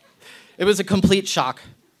 It was a complete shock,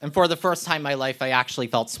 and for the first time in my life, I actually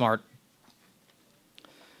felt smart.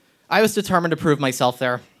 I was determined to prove myself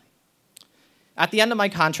there. At the end of my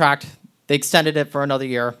contract, they extended it for another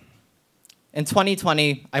year. In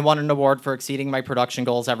 2020, I won an award for exceeding my production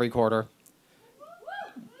goals every quarter.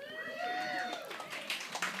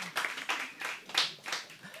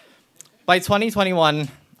 By 2021,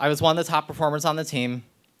 I was one of the top performers on the team,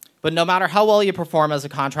 but no matter how well you perform as a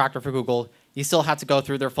contractor for Google, you still had to go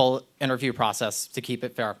through their full interview process to keep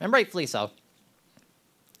it fair, and rightfully so.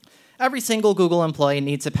 Every single Google employee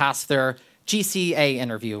needs to pass their GCA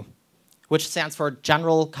interview, which stands for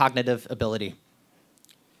General Cognitive Ability.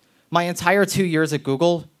 My entire 2 years at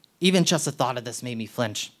Google, even just the thought of this made me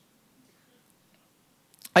flinch.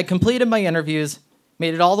 I completed my interviews,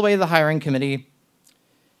 made it all the way to the hiring committee.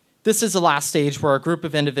 This is the last stage where a group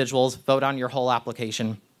of individuals vote on your whole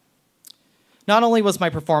application. Not only was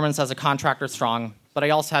my performance as a contractor strong, but I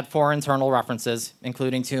also had 4 internal references,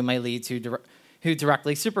 including 2 of my leads who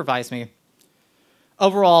directly supervised me.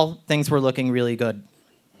 Overall, things were looking really good.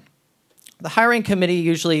 The hiring committee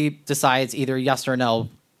usually decides either yes or no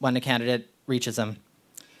when a candidate reaches them.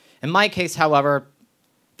 In my case, however,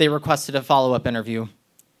 they requested a follow-up interview.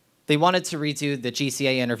 They wanted to redo the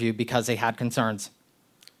GCA interview because they had concerns.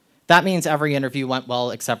 That means every interview went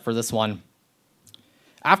well except for this one.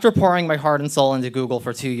 After pouring my heart and soul into Google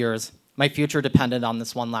for 2 years, my future depended on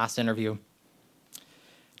this one last interview.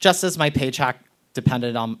 Just as my paycheck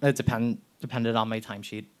depended on my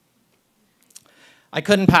timesheet. I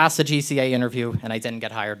couldn't pass the GCA interview, and I didn't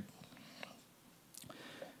get hired.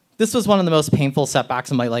 This was one of the most painful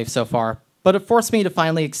setbacks in my life so far, but it forced me to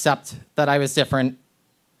finally accept that I was different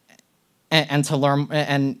and to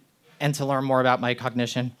learn more about my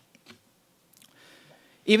cognition.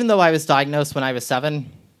 Even though I was diagnosed when I was 7,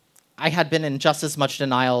 I had been in just as much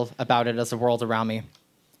denial about it as the world around me.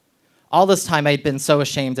 All this time, I'd been so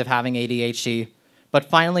ashamed of having ADHD, but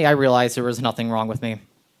finally I realized there was nothing wrong with me.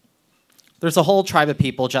 There's a whole tribe of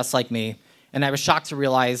people just like me, and I was shocked to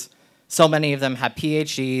realize so many of them had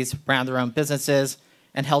PhDs, ran their own businesses,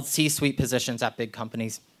 and held C-suite positions at big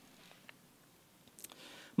companies.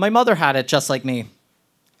 My mother had it just like me.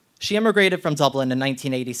 She immigrated from Dublin in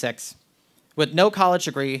 1986 with no college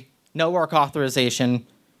degree, no work authorization,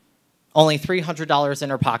 only $300 in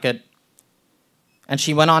her pocket, and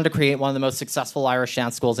she went on to create one of the most successful Irish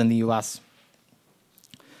dance schools in the US.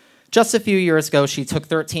 Just a few years ago, she took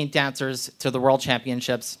 13 dancers to the World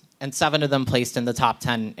Championships, and 7 of them placed in the top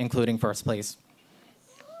 10, including first place.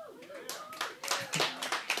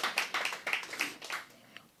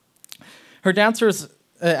 Her dancers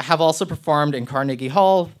have also performed in Carnegie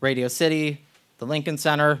Hall, Radio City, the Lincoln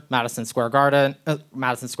Center, Madison Square Garden,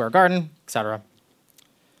 etc.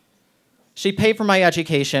 She paid for my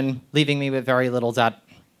education, leaving me with very little debt.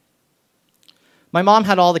 My mom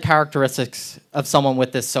had all the characteristics of someone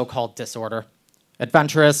with this so-called disorder: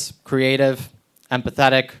 adventurous, creative,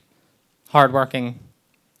 empathetic, hardworking,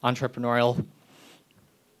 entrepreneurial,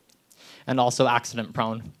 and also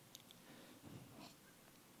accident-prone.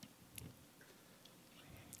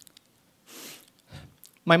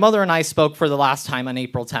 My mother and I spoke for the last time on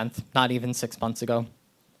April 10th, not even 6 months ago.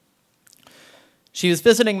 She was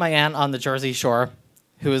visiting my aunt on the Jersey Shore,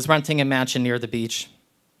 who was renting a mansion near the beach.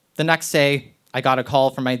 The next day, I got a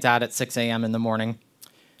call from my dad at 6 a.m. in the morning.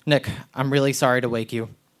 "Nick, I'm really sorry to wake you.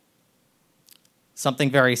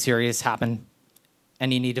 Something very serious happened,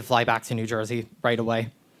 and you need to fly back to New Jersey right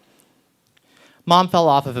away." Mom fell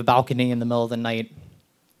off of a balcony in the middle of the night.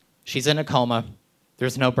 She's in a coma.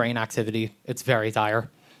 There's no brain activity. It's very dire.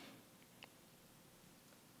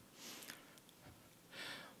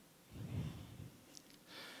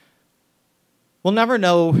 We'll never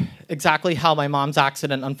know exactly how my mom's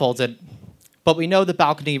accident unfolded, but we know the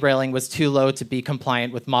balcony railing was too low to be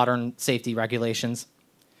compliant with modern safety regulations.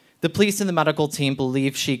 The police and the medical team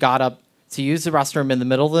believe she got up to use the restroom in the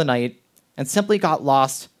middle of the night and simply got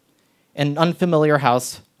lost in an unfamiliar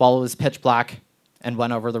house while it was pitch black and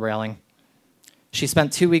went over the railing. She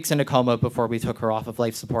spent 2 weeks in a coma before we took her off of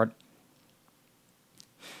life support.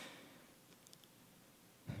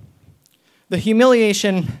 The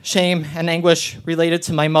humiliation, shame, and anguish related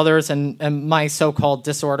to my mother's and my so-called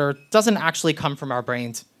disorder doesn't actually come from our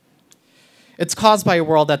brains. It's caused by a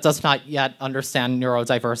world that does not yet understand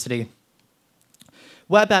neurodiversity.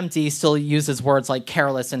 WebMD still uses words like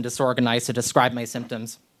careless and disorganized to describe my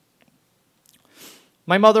symptoms.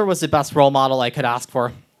 My mother was the best role model I could ask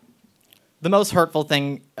for. The most hurtful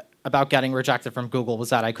thing about getting rejected from Google was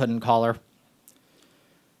that I couldn't call her.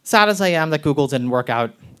 Sad as I am that Google didn't work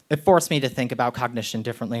out, it forced me to think about cognition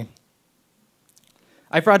differently.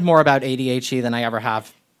 I've read more about ADHD than I ever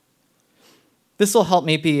have. This will help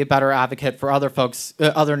me be a better advocate for other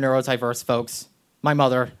neurodiverse folks, my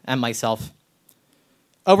mother, and myself.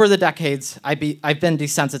 Over the decades, I've been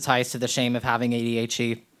desensitized to the shame of having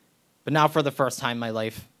ADHD, but now for the first time in my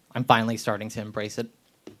life, I'm finally starting to embrace it.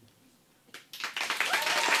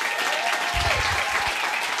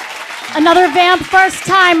 Another VAMP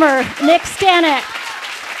first-timer, Nick Stanek.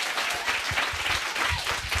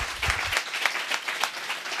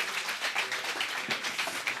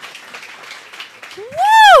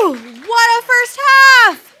 Woo! What a first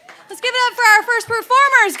half! Let's give it up for our first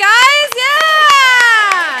performers, guys!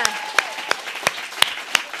 Yeah!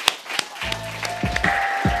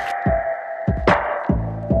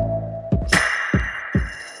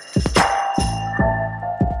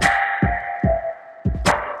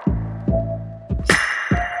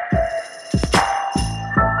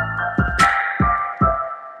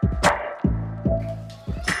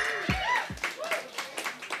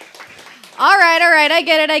 All right, I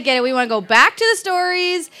get it. We want to go back to the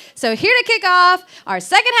stories. So here to kick off our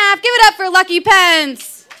second half, give it up for Lucky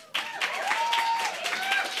Pents.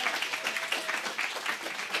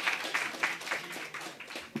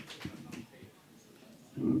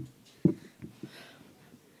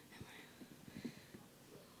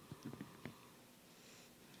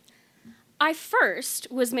 I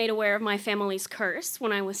first was made aware of my family's curse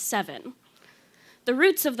when I was 7. The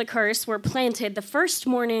roots of the curse were planted the first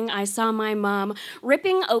morning I saw my mom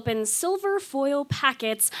ripping open silver foil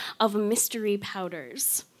packets of mystery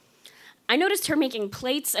powders. I noticed her making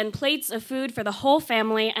plates and plates of food for the whole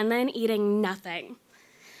family and then eating nothing.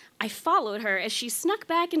 I followed her as she snuck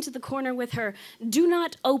back into the corner with her do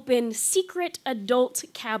not open secret adult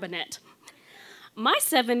cabinet. My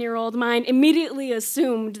 7-year-old mind immediately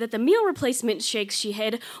assumed that the meal replacement shakes she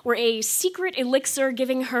hid were a secret elixir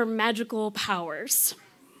giving her magical powers.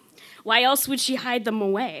 Why else would she hide them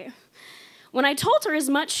away? When I told her as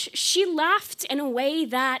much, she laughed in a way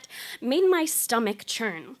that made my stomach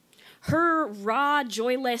churn. Her raw,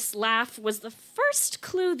 joyless laugh was the first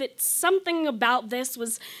clue that something about this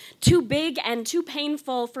was too big and too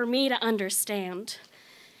painful for me to understand.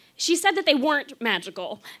 She said that they weren't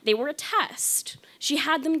magical. They were a test. She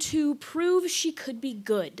had them to prove she could be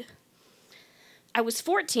good. I was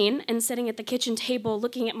 14 and sitting at the kitchen table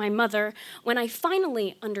looking at my mother when I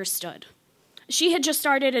finally understood. She had just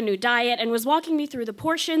started a new diet and was walking me through the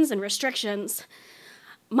portions and restrictions.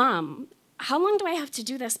 Mom, how long do I have to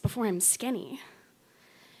do this before I'm skinny?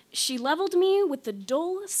 She leveled me with the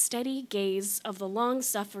dull, steady gaze of the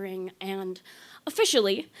long-suffering and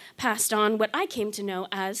officially passed on what I came to know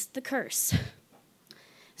as the curse.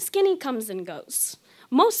 Skinny comes and goes.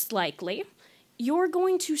 Most likely, you're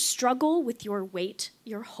going to struggle with your weight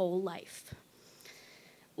your whole life.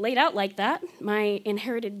 Laid out like that, my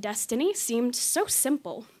inherited destiny seemed so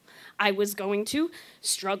simple. I was going to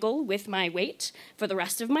struggle with my weight for the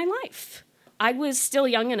rest of my life. I was still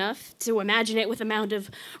young enough to imagine it with a amount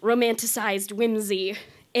of romanticized whimsy.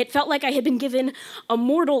 It felt like I had been given a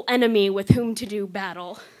mortal enemy with whom to do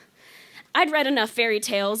battle. I'd read enough fairy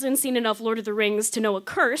tales and seen enough Lord of the Rings to know a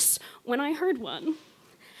curse when I heard one.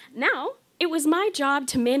 Now, it was my job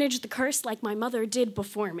to manage the curse like my mother did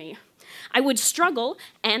before me. I would struggle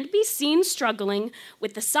and be seen struggling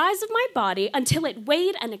with the size of my body until it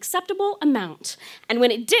weighed an acceptable amount. And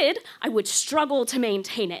when it did, I would struggle to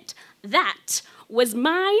maintain it. That was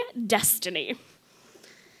my destiny.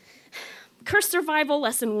 Curse Survival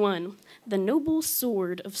Lesson 1, the noble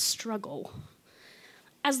sword of struggle.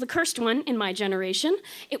 As the cursed one in my generation,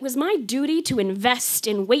 it was my duty to invest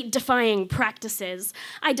in weight-defying practices.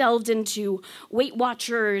 I delved into Weight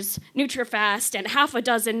Watchers, NutriFast, and half a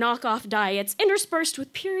dozen knockoff diets interspersed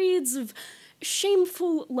with periods of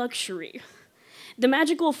shameful luxury. The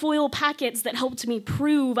magical foil packets that helped me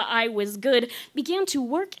prove I was good began to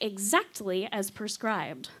work exactly as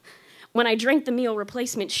prescribed. When I drank the meal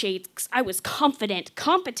replacement shakes, I was confident,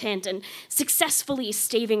 competent, and successfully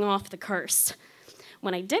staving off the curse.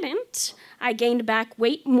 When I didn't, I gained back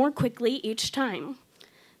weight more quickly each time.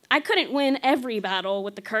 I couldn't win every battle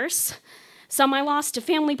with the curse. Some I lost to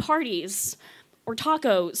family parties or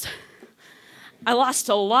tacos. I lost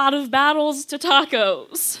a lot of battles to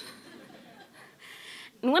tacos.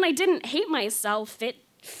 And when I didn't hate myself, it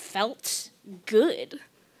felt good.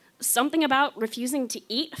 Something about refusing to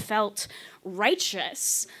eat felt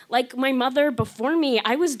righteous. Like my mother before me,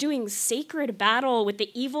 I was doing sacred battle with the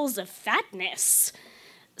evils of fatness.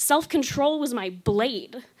 Self-control was my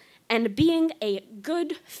blade, and being a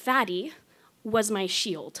good fatty was my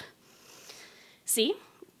shield. See,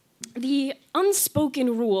 the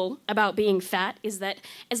unspoken rule about being fat is that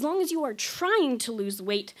as long as you are trying to lose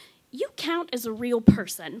weight, you count as a real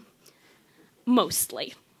person.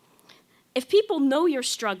 Mostly. If people know you're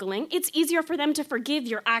struggling, it's easier for them to forgive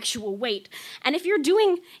your actual weight. And if you're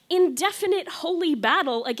doing indefinite holy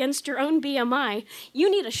battle against your own BMI, you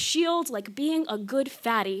need a shield like being a good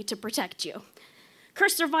fatty to protect you.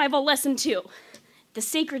 Curse Survival Lesson 2, the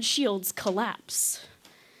sacred shields collapse.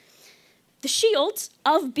 The shield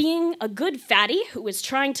of being a good fatty who was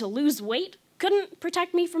trying to lose weight couldn't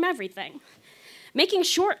protect me from everything. Making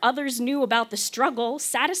sure others knew about the struggle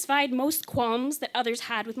satisfied most qualms that others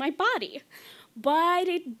had with my body. But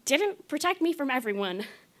it didn't protect me from everyone,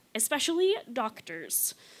 especially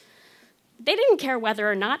doctors. They didn't care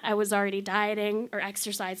whether or not I was already dieting or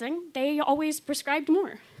exercising. They always prescribed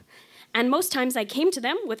more. And most times I came to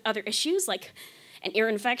them with other issues like an ear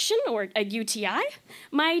infection or a UTI,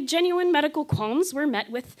 my genuine medical qualms were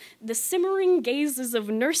met with the simmering gazes of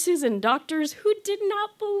nurses and doctors who did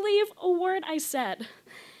not believe a word I said.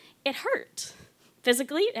 It hurt.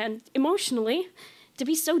 physically and emotionally, to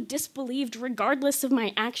be so disbelieved regardless of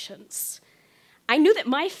my actions. I knew that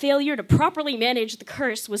my failure to properly manage the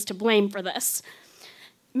curse was to blame for this.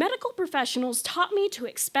 Medical professionals taught me to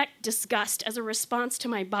expect disgust as a response to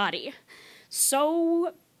my body.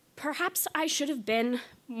 So perhaps I should have been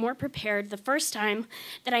more prepared the first time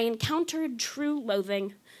that I encountered true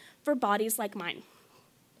loathing for bodies like mine.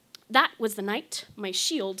 That was the night my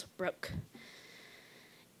shield broke.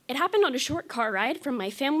 It happened on a short car ride from my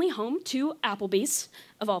family home to Applebee's,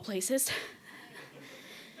 of all places.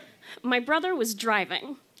 My brother was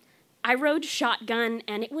driving. I rode shotgun,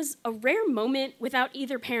 and it was a rare moment without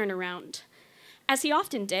either parent around. As he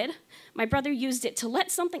often did, my brother used it to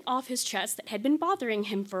let something off his chest that had been bothering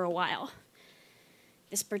him for a while.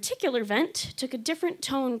 This particular vent took a different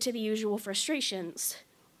tone to the usual frustrations.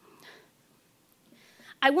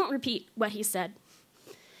 I won't repeat what he said.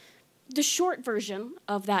 The short version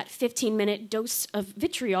of that 15-minute dose of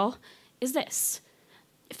vitriol is this.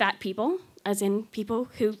 Fat people, as in people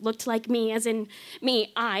who looked like me, as in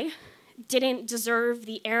me, I, didn't deserve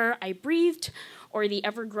the air I breathed or the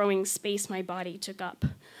ever-growing space my body took up.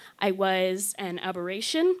 I was an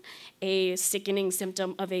aberration, a sickening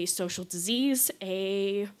symptom of a social disease,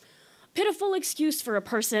 a pitiful excuse for a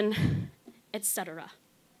person, etc.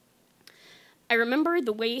 I remember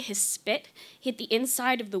the way his spit hit the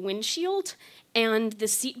inside of the windshield and the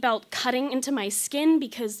seatbelt cutting into my skin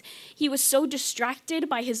because he was so distracted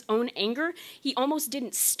by his own anger, he almost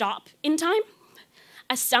didn't stop in time.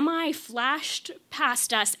 A semi flashed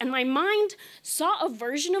past us, and my mind saw a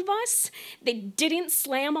version of us that didn't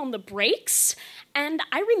slam on the brakes, and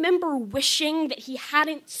I remember wishing that he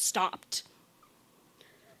hadn't stopped.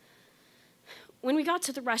 When we got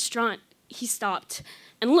to the restaurant, he stopped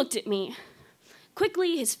and looked at me.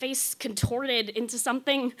 Quickly, his face contorted into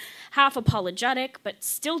something half apologetic, but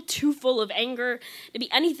still too full of anger to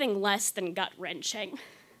be anything less than gut-wrenching.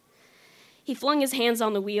 He flung his hands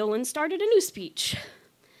on the wheel and started a new speech.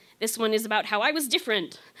 This one is about how I was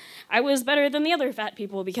different. I was better than the other fat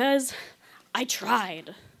people because I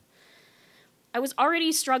tried. I was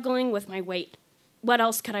already struggling with my weight. What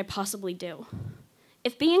else could I possibly do?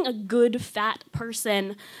 If being a good fat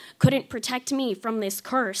person couldn't protect me from this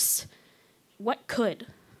curse, what could?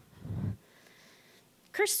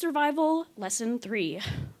 Curse Survival Lesson 3,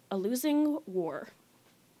 A Losing War.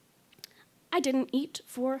 I didn't eat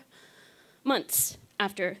for months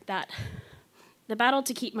after that. The battle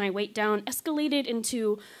to keep my weight down escalated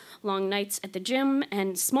into long nights at the gym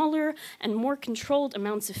and smaller and more controlled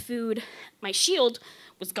amounts of food. My shield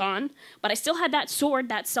was gone, but I still had that sword,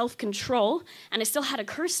 that self-control, and I still had a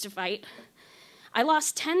curse to fight. I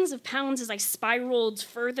lost tens of pounds as I spiraled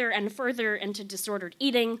further and further into disordered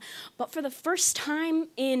eating, but for the first time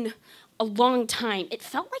in a long time, it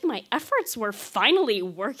felt like my efforts were finally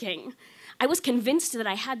working. I was convinced that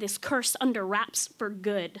I had this curse under wraps for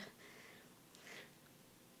good.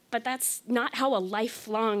 But that's not how a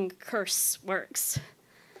lifelong curse works.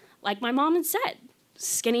 Like my mom had said,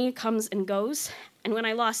 skinny comes and goes, and when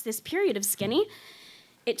I lost this period of skinny,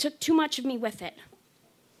 it took too much of me with it.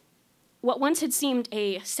 What once had seemed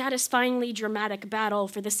a satisfyingly dramatic battle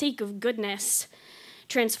for the sake of goodness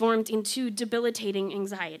transformed into debilitating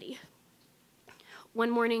anxiety.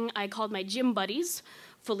 One morning, I called my gym buddies,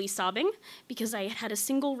 fully sobbing, because I had had a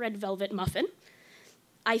single red velvet muffin.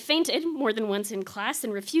 I fainted more than once in class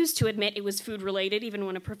and refused to admit it was food-related even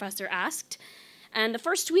when a professor asked. And the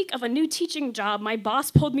first week of a new teaching job, my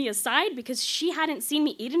boss pulled me aside because she hadn't seen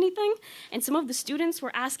me eat anything, and some of the students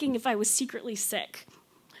were asking if I was secretly sick.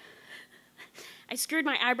 I screwed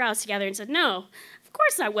my eyebrows together and said, no, of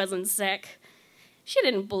course I wasn't sick. She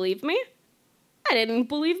didn't believe me. I didn't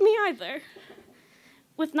believe me either.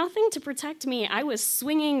 With nothing to protect me, I was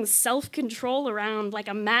swinging self-control around like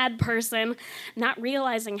a mad person, not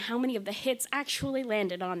realizing how many of the hits actually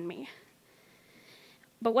landed on me.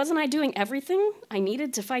 But wasn't I doing everything I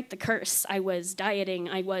needed to fight the curse? I was dieting,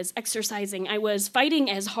 I was exercising, I was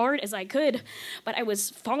fighting as hard as I could, but I was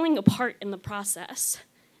falling apart in the process.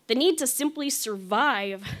 The need to simply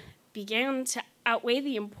survive began to outweigh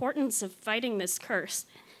the importance of fighting this curse.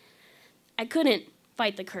 I couldn't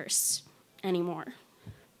fight the curse anymore.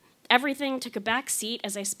 Everything took a back seat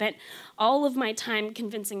as I spent all of my time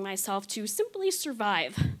convincing myself to simply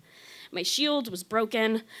survive. My shield was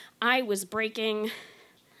broken. I was breaking.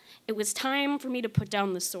 It was time for me to put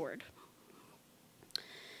down the sword.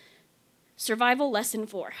 Survival Lesson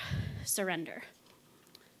 4, Surrender.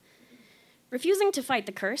 Refusing to fight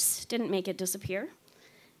the curse didn't make it disappear.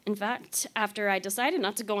 In fact, after I decided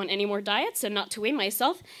not to go on any more diets and not to weigh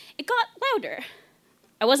myself, it got louder.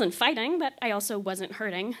 I wasn't fighting, but I also wasn't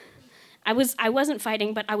hurting. I wasn't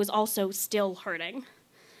fighting, but I was also still hurting.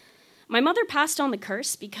 My mother passed on the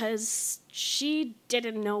curse because she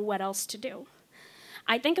didn't know what else to do.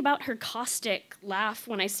 I think about her caustic laugh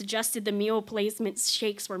when I suggested the meal placement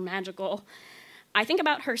shakes were magical. I think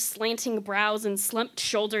about her slanting brows and slumped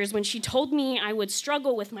shoulders when she told me I would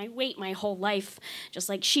struggle with my weight my whole life, just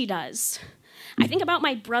like she does. I think about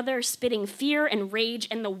my brother spitting fear and rage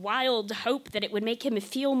and the wild hope that it would make him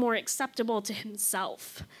feel more acceptable to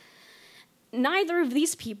himself. Neither of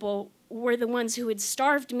these people were the ones who had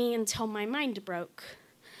starved me until my mind broke.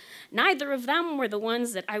 Neither of them were the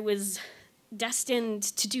ones that I was destined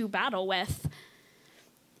to do battle with.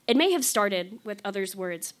 It may have started with others'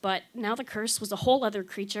 words, but now the curse was a whole other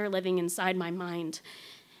creature living inside my mind,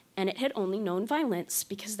 and it had only known violence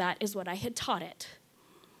because that is what I had taught it.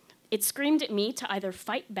 It screamed at me to either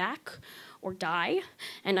fight back or die,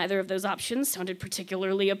 and neither of those options sounded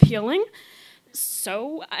particularly appealing,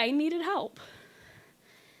 so I needed help.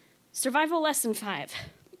 Survival lesson 5.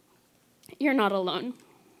 You're not alone.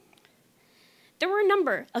 There were a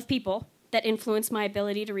number of people that influenced my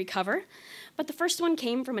ability to recover, but the first one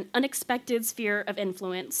came from an unexpected sphere of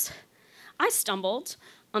influence. I stumbled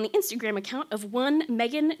on the Instagram account of one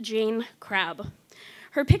Megan Jane Crabb.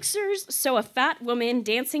 Her pictures show a fat woman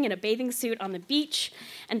dancing in a bathing suit on the beach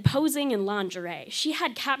and posing in lingerie. She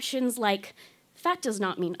had captions like, "Fat does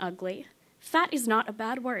not mean ugly. Fat is not a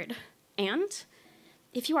bad word. And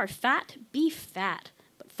if you are fat, be fat,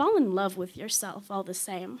 but fall in love with yourself all the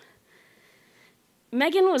same."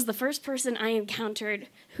 Megan was the first person I encountered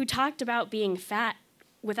who talked about being fat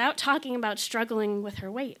without talking about struggling with her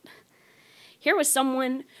weight. Here was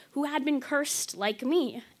someone who had been cursed like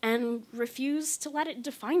me and refused to let it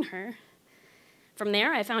define her. From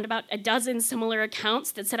there, I found about a dozen similar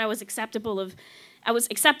accounts that said I was acceptable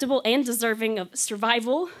and deserving of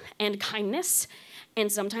survival and kindness, and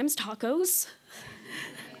sometimes tacos.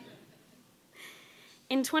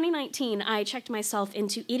 In 2019, I checked myself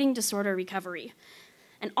into eating disorder recovery.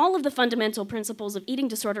 And all of the fundamental principles of eating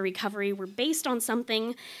disorder recovery were based on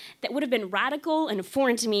something that would have been radical and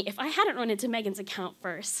foreign to me if I hadn't run into Megan's account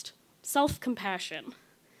first: self-compassion.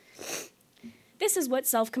 This is what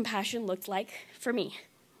self-compassion looked like for me.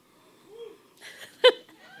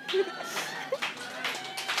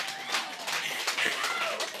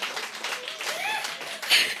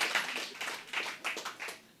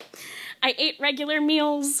 I ate regular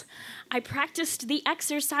meals. I practiced the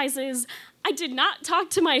exercises. I did not talk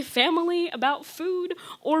to my family about food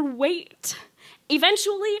or weight.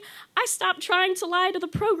 Eventually, I stopped trying to lie to the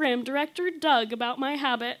program director, Doug, about my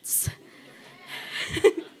habits.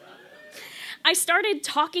 I started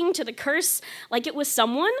talking to the curse like it was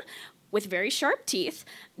someone with very sharp teeth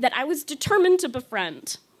that I was determined to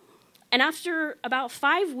befriend. And after about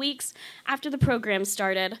 5 weeks after the program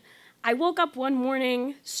started, I woke up one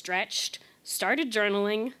morning, stretched, started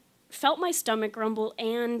journaling, felt my stomach rumble,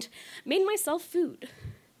 and made myself food.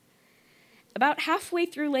 About halfway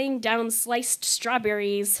through laying down sliced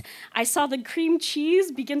strawberries, I saw the cream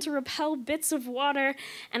cheese begin to repel bits of water,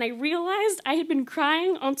 and I realized I had been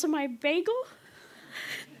crying onto my bagel.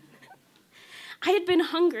 I had been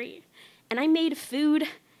hungry, and I made food,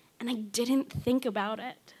 and I didn't think about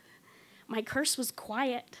it. My curse was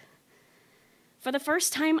quiet. For the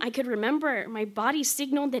first time I could remember, my body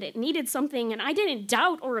signaled that it needed something, and I didn't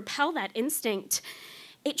doubt or repel that instinct.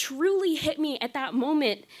 It truly hit me at that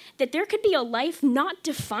moment that there could be a life not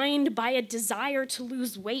defined by a desire to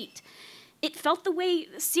lose weight. It felt the way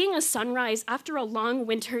seeing a sunrise after a long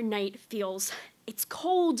winter night feels. It's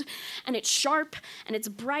cold, and it's sharp, and it's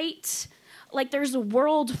bright, like there's a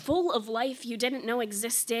world full of life you didn't know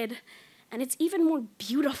existed, and it's even more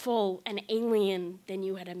beautiful and alien than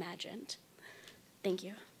you had imagined. Thank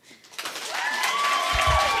you.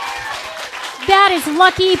 That is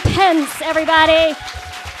Lucky Pents, everybody.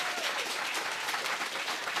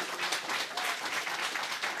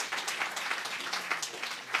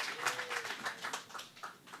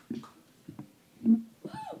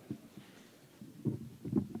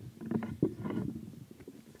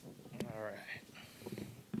 All right.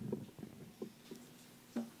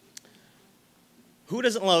 Who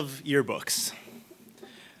doesn't love yearbooks?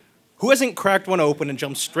 Who hasn't cracked one open and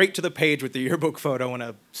jumped straight to the page with the yearbook photo in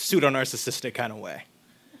a pseudo-narcissistic kind of way?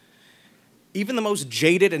 Even the most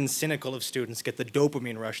jaded and cynical of students get the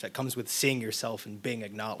dopamine rush that comes with seeing yourself and being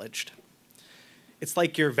acknowledged. It's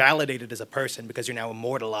like you're validated as a person because you're now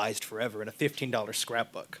immortalized forever in a $15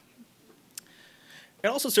 scrapbook. It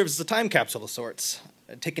also serves as a time capsule of sorts,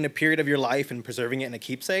 taking a period of your life and preserving it in a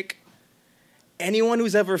keepsake. Anyone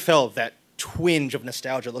who's ever felt that twinge of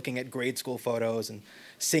nostalgia looking at grade school photos and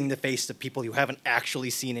seeing the face of people you haven't actually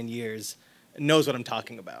seen in years knows what I'm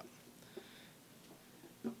talking about.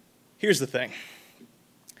 Here's the thing.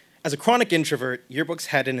 As a chronic introvert, yearbooks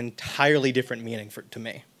had an entirely different meaning to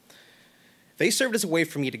me. They served as a way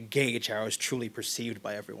for me to gauge how I was truly perceived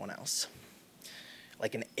by everyone else.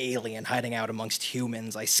 Like an alien hiding out amongst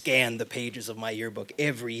humans, I scanned the pages of my yearbook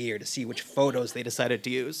every year to see which photos they decided to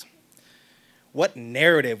use. What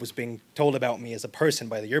narrative was being told about me as a person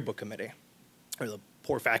by the yearbook committee, or the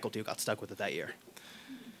poor faculty who got stuck with it that year.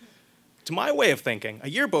 To my way of thinking, a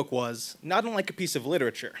yearbook was not unlike a piece of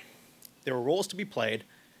literature. There were roles to be played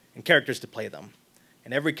and characters to play them,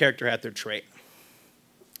 and every character had their trait.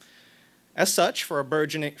 As such, for a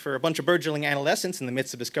bunch of burgeoning adolescents in the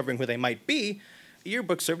midst of discovering who they might be, a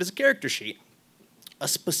yearbook served as a character sheet, a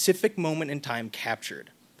specific moment in time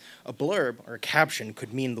captured. A blurb or a caption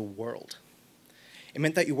could mean the world. It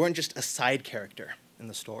meant that you weren't just a side character in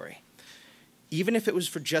the story. Even if it was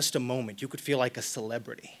for just a moment, you could feel like a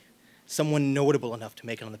celebrity, someone notable enough to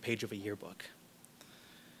make it on the page of a yearbook.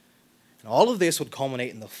 And all of this would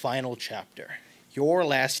culminate in the final chapter, your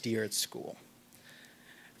last year at school.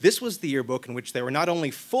 This was the yearbook in which there were not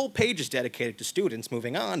only full pages dedicated to students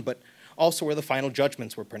moving on, but also where the final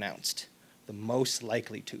judgments were pronounced, the most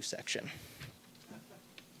likely to section.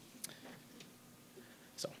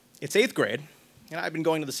 So, it's 8th grade, and I've been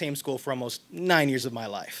going to the same school for almost 9 years of my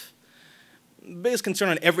life. The biggest concern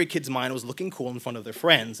on every kid's mind was looking cool in front of their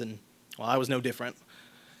friends, and, well, I was no different.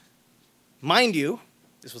 Mind you,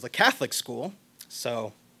 this was a Catholic school,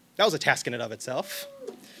 so that was a task in and of itself.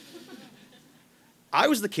 I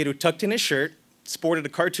was the kid who tucked in his shirt, sported a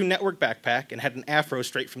Cartoon Network backpack, and had an afro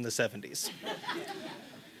straight from the 70s.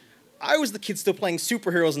 I was the kid still playing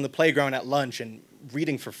superheroes in the playground at lunch and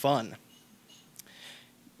reading for fun.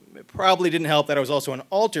 It probably didn't help that I was also an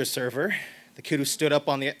altar server, the kid who stood up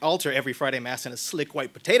on the altar every Friday Mass in a slick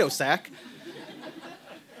white potato sack.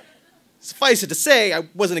 Suffice it to say, I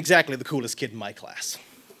wasn't exactly the coolest kid in my class.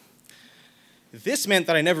 This meant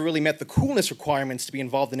that I never really met the coolness requirements to be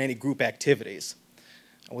involved in any group activities.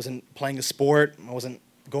 I wasn't playing a sport, I wasn't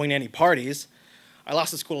going to any parties. I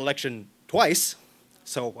lost the school election twice,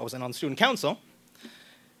 so I wasn't on student council.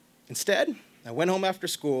 Instead, I went home after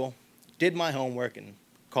school, did my homework, and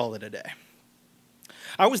called it a day.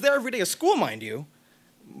 I was there every day of school, mind you,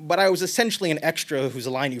 but I was essentially an extra whose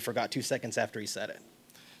line you forgot 2 seconds after he said it.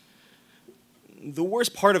 The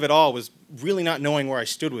worst part of it all was really not knowing where I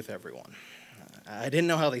stood with everyone. I didn't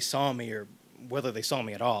know how they saw me or whether they saw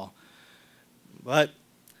me at all. But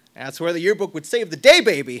that's where the yearbook would save the day,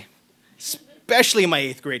 baby. Especially my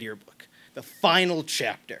 8th grade yearbook, the final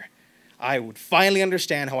chapter. I would finally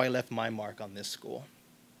understand how I left my mark on this school.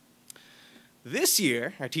 This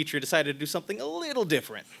year, our teacher decided to do something a little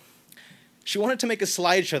different. She wanted to make a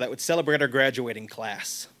slideshow that would celebrate our graduating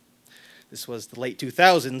class. This was the late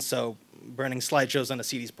 2000s, so burning slideshows on a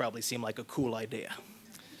CDs probably seemed like a cool idea.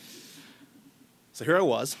 So here I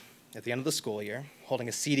was, at the end of the school year, holding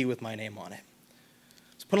a CD with my name on it.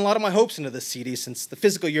 I was putting a lot of my hopes into this CD since the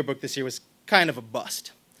physical yearbook this year was kind of a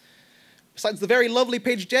bust. Besides the very lovely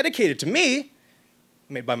page dedicated to me,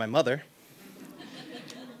 made by my mother,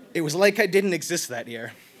 it was like I didn't exist that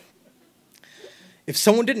year. If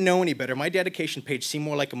someone didn't know any better, my dedication page seemed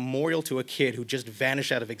more like a memorial to a kid who just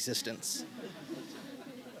vanished out of existence.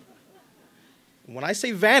 When I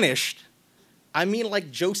say vanished, I mean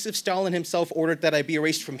like Joseph Stalin himself ordered that I be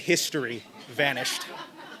erased from history, vanished.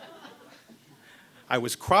 I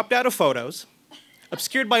was cropped out of photos,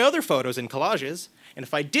 obscured by other photos and collages, and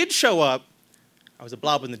if I did show up, I was a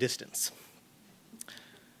blob in the distance.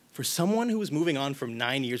 For someone who was moving on from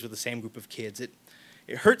 9 years with the same group of kids, it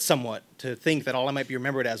hurt somewhat to think that all I might be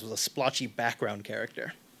remembered as was a splotchy background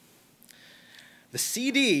character. The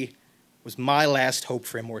CD was my last hope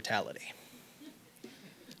for immortality.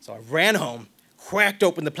 So I ran home, cracked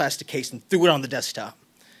open the plastic case, and threw it on the desktop.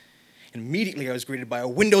 And immediately I was greeted by a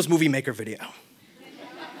Windows Movie Maker video.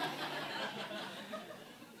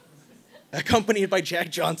 Accompanied by Jack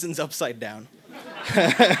Johnson's Upside Down.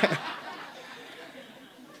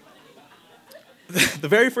 The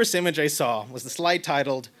very first image I saw was the slide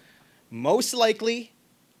titled, "Most Likely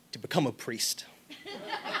to Become a Priest."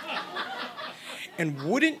 And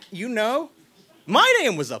wouldn't you know, my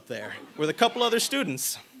name was up there with a couple other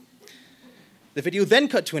students. The video then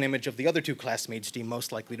cut to an image of the other two classmates deemed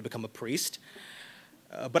most likely to become a priest,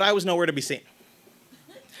 but I was nowhere to be seen.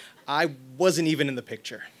 I wasn't even in the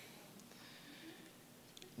picture.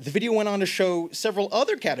 The video went on to show several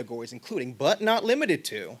other categories, including, but not limited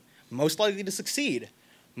to, most likely to succeed,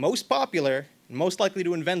 most popular, and most likely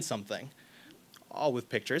to invent something, all with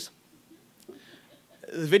pictures.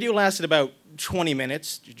 The video lasted about 20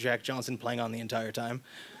 minutes, Jack Johnson playing on the entire time.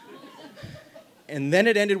 And then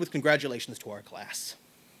it ended with congratulations to our class.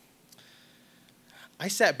 I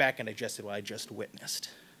sat back and digested what I just witnessed.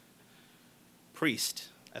 Priest,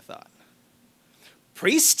 I thought.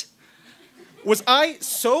 Priest? Was I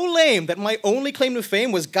so lame that my only claim to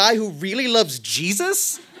fame was guy who really loves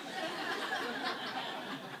Jesus?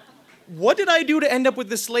 What did I do to end up with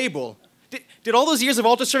this label? Did all those years of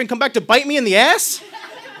altar serving come back to bite me in the ass?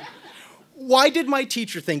 Why did my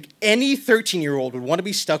teacher think any 13-year-old would want to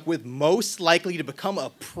be stuck with most likely to become a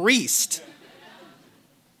priest?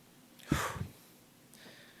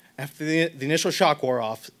 After the initial shock wore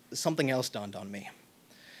off, something else dawned on me.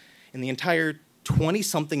 In the entire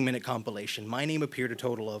 20-something minute compilation, my name appeared a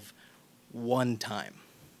total of 1 time,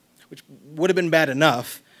 which would have been bad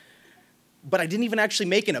enough, but I didn't even actually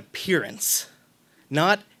make an appearance.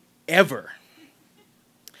 Not ever.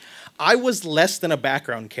 I was less than a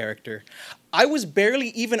background character. I was barely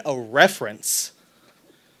even a reference.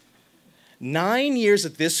 9 years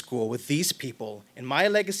at this school with these people, and my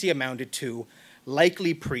legacy amounted to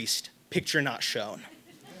likely priest, picture not shown.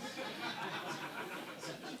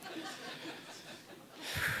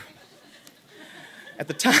 At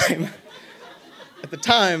the time,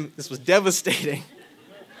 this was devastating.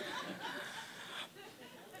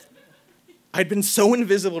 I'd been so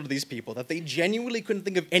invisible to these people that they genuinely couldn't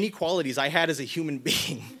think of any qualities I had as a human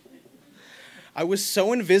being. I was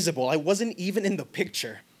so invisible, I wasn't even in the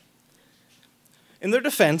picture. In their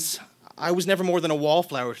defense, I was never more than a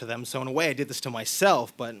wallflower to them, so in a way I did this to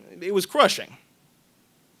myself, but it was crushing.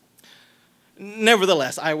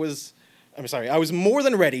 Nevertheless, I was more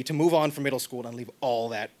than ready to move on from middle school and leave all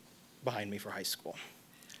that behind me for high school.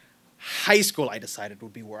 High school, I decided,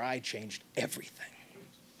 would be where I changed everything.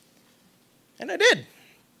 And I did.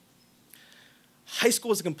 High school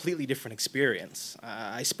was a completely different experience.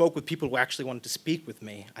 I spoke with people who actually wanted to speak with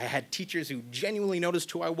me. I had teachers who genuinely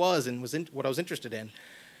noticed who I was and what I was interested in,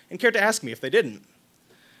 and cared to ask me if they didn't.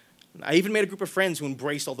 I even made a group of friends who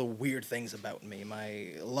embraced all the weird things about me,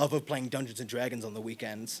 my love of playing Dungeons and Dragons on the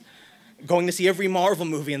weekends, going to see every Marvel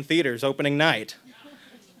movie in theaters opening night,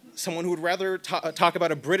 someone who would rather talk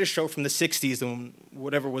about a British show from the 60s than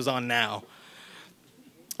whatever was on now.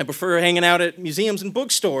 I prefer hanging out at museums and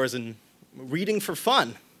bookstores and reading for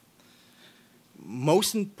fun.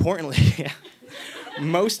 Most importantly,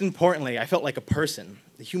 I felt like a person,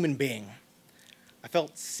 a human being. I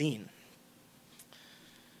felt seen.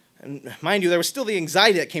 And mind you, there was still the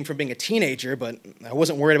anxiety that came from being a teenager, but I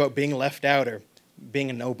wasn't worried about being left out or being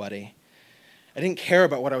a nobody. I didn't care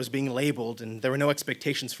about what I was being labeled, and there were no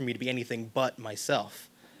expectations for me to be anything but myself.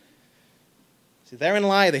 See, therein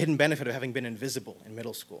lie the hidden benefit of having been invisible in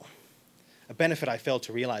middle school, a benefit I failed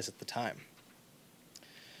to realize at the time.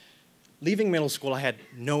 Leaving middle school, I had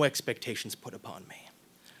no expectations put upon me.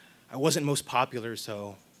 I wasn't most popular,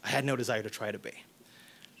 so I had no desire to try to be.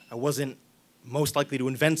 I wasn't most likely to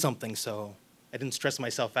invent something, so I didn't stress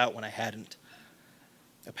myself out when I hadn't.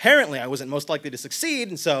 Apparently, I wasn't most likely to succeed,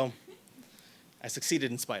 and so I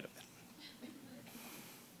succeeded in spite of it.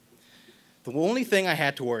 The only thing I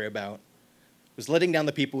had to worry about was letting down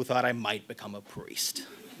the people who thought I might become a priest.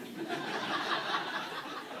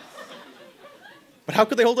 But how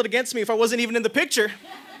could they hold it against me if I wasn't even in the picture?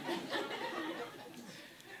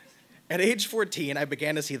 At age 14, I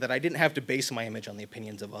began to see that I didn't have to base my image on the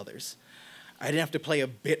opinions of others. I didn't have to play a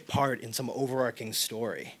bit part in some overarching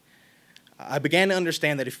story. I began to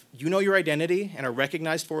understand that if you know your identity and are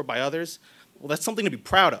recognized for it by others, well, that's something to be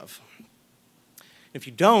proud of. If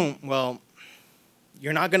you don't, well,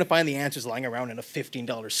 you're not going to find the answers lying around in a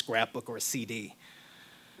 $15 scrapbook or a CD.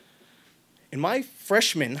 In my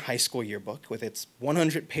freshman high school yearbook, with its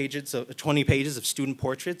 20 pages of student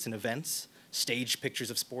portraits and events, staged pictures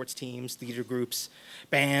of sports teams, theater groups,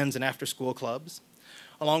 bands, and after-school clubs,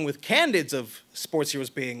 along with candids of sports heroes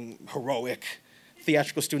being heroic,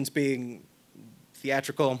 theatrical students being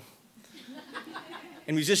theatrical,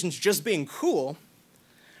 and musicians just being cool,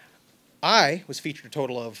 I was featured a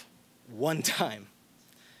total of 1 time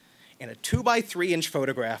in a 2x3-inch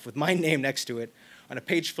photograph with my name next to it on a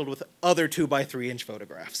page filled with other 2x3-inch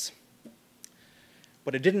photographs.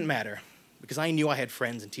 But it didn't matter, because I knew I had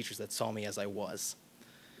friends and teachers that saw me as I was.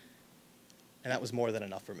 And that was more than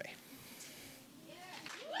enough for me.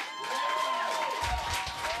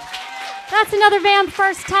 That's another VAMP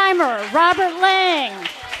first-timer, Robert Lang.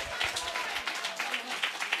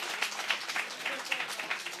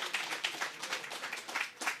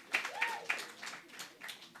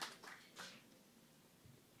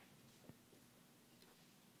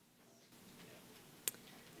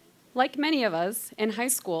 Like many of us, in high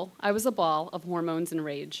school, I was a ball of hormones and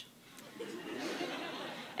rage.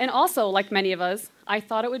 And also, like many of us, I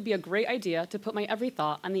thought it would be a great idea to put my every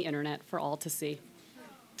thought on the internet for all to see.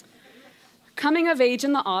 Coming of age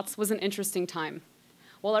in the aughts was an interesting time.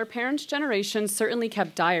 While our parents' generation certainly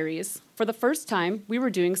kept diaries, for the first time, we were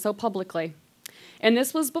doing so publicly. And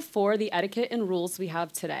this was before the etiquette and rules we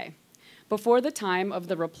have today, before the time of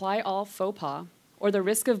the reply all faux pas, or the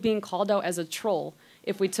risk of being called out as a troll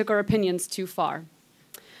if we took our opinions too far.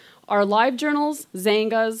 Our live journals,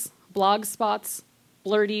 Zangas, blog spots,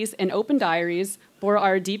 blurties, and open diaries bore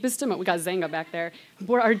our deepest we got Zanga back there,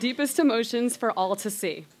 bore our deepest emotions for all to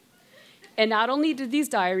see. And not only did these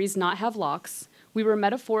diaries not have locks, we were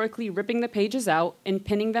metaphorically ripping the pages out and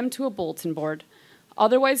pinning them to a bulletin board,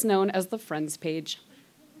 otherwise known as the Friends page.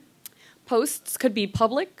 Posts could be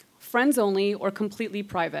public, friends only, or completely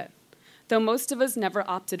private, though most of us never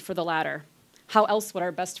opted for the latter. How else would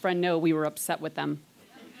our best friend know we were upset with them?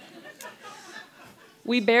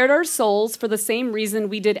 We bared our souls for the same reason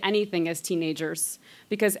we did anything as teenagers,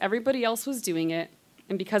 because everybody else was doing it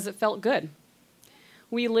and because it felt good.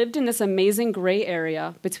 We lived in this amazing gray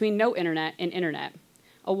area between no internet and internet,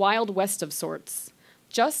 a wild west of sorts,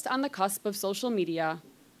 just on the cusp of social media,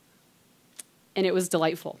 and it was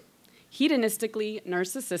delightful. Hedonistically,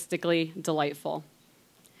 narcissistically delightful.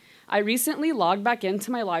 I recently logged back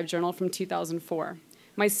into my live journal from 2004,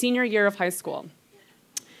 my senior year of high school.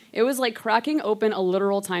 It was like cracking open a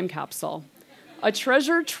literal time capsule, a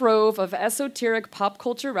treasure trove of esoteric pop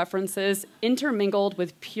culture references intermingled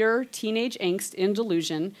with pure teenage angst and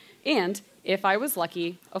delusion, and, if I was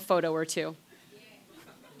lucky, a photo or two.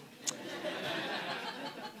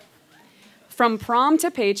 From prom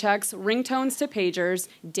to paychecks, ringtones to pagers,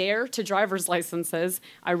 dare to driver's licenses,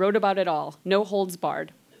 I wrote about it all, no holds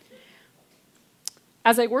barred.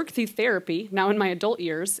 As I work through therapy, now in my adult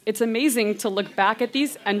years, it's amazing to look back at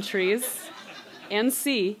these entries and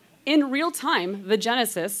see, in real time, the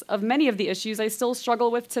genesis of many of the issues I still struggle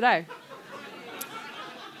with today.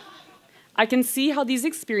 I can see how these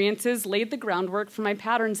experiences laid the groundwork for my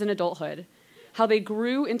patterns in adulthood, how they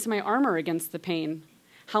grew into my armor against the pain,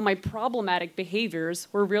 how my problematic behaviors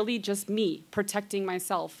were really just me protecting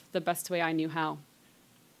myself the best way I knew how.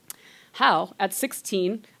 How, at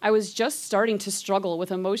 16, I was just starting to struggle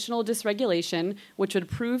with emotional dysregulation, which would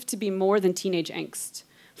prove to be more than teenage angst,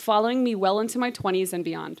 following me well into my 20s and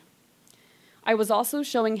beyond. I was also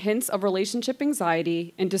showing hints of relationship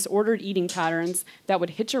anxiety and disordered eating patterns that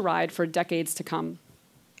would hitch a ride for decades to come.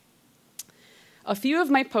 A few of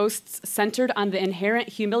my posts centered on the inherent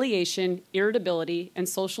humiliation, irritability, and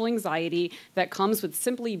social anxiety that comes with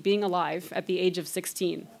simply being alive at the age of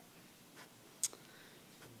 16.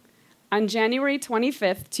 On January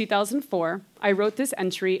 25th, 2004, I wrote this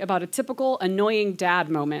entry about a typical annoying dad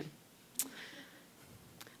moment.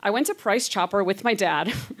 I went to Price Chopper with my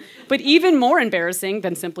dad, but even more embarrassing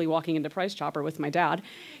than simply walking into Price Chopper with my dad,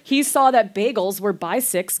 he saw that bagels were buy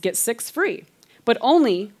 6, get 6 free, but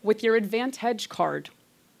only with your Advantage card.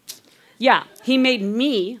 Yeah, he made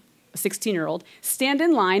me, a 16-year-old, stand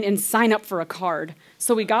in line and sign up for a card,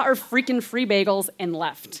 so we got our freaking free bagels and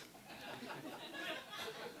left.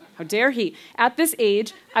 How dare he? At this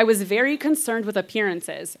age, I was very concerned with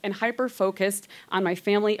appearances and hyper-focused on my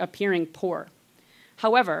family appearing poor.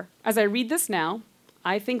 However, as I read this now,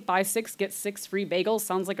 I think buy 6, get 6 free bagels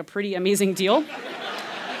sounds like a pretty amazing deal.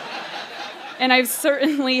 And I've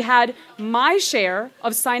certainly had my share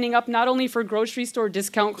of signing up not only for grocery store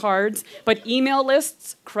discount cards, but email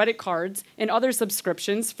lists, credit cards, and other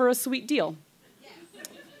subscriptions for a sweet deal.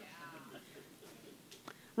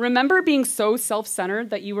 Remember being so self-centered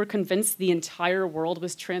that you were convinced the entire world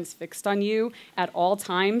was transfixed on you at all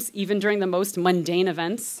times, even during the most mundane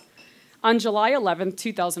events? On July 11th,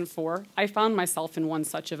 2004, I found myself in one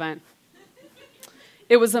such event.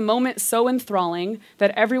 It was a moment so enthralling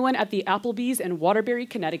that everyone at the Applebee's in Waterbury,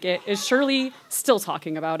 Connecticut is surely still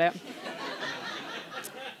talking about it.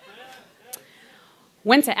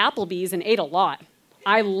 Went to Applebee's and ate a lot.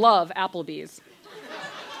 I love Applebee's.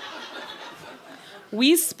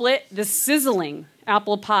 We split the sizzling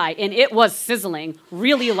apple pie, and it was sizzling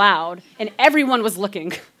really loud, and everyone was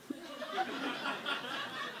looking.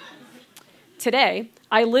 Today,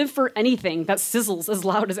 I live for anything that sizzles as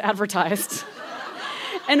loud as advertised,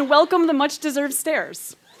 and welcome the much-deserved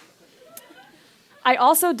stares. I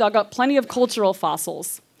also dug up plenty of cultural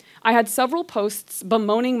fossils. I had several posts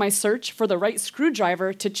bemoaning my search for the right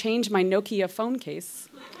screwdriver to change my Nokia phone case,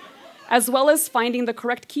 as well as finding the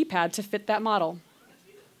correct keypad to fit that model.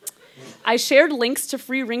 I shared links to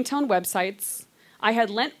free ringtone websites.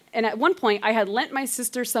 And at one point, I had lent my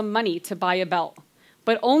sister some money to buy a belt.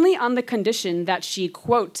 but only on the condition that she,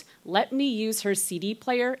 quote, let me use her CD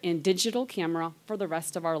player and digital camera for the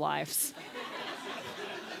rest of our lives.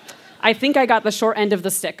 I think I got the short end of the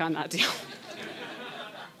stick on that deal.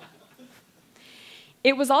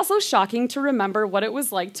 It was also shocking to remember what it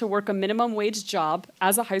was like to work a minimum wage job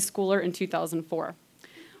as a high schooler in 2004.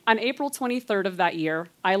 On April 23rd of that year,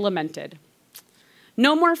 I lamented,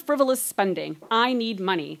 no more frivolous spending. I need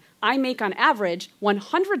money. I make on average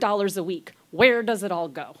 $100 a week. Where does it all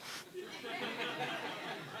go?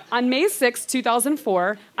 On May 6,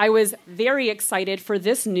 2004, I was very excited for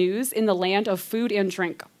this news in the land of food and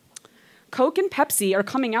drink. Coke and Pepsi are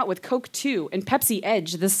coming out with Coke 2 and Pepsi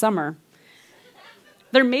Edge this summer.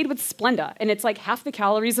 They're made with Splenda, and it's like half the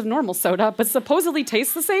calories of normal soda, but supposedly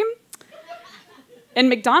tastes the same. And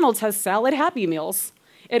McDonald's has salad Happy Meals.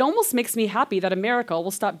 It almost makes me happy that America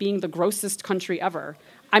will stop being the grossest country ever.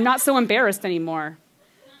 I'm not so embarrassed anymore.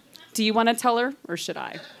 Do you want to tell her, or should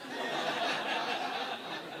I?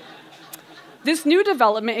 This new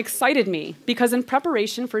development excited me because in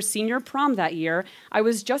preparation for senior prom that year, I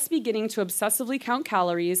was just beginning to obsessively count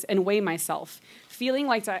calories and weigh myself, feeling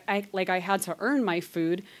like I had to earn my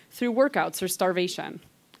food through workouts or starvation.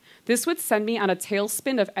 This would send me on a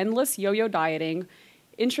tailspin of endless yo-yo dieting,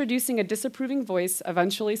 introducing a disapproving voice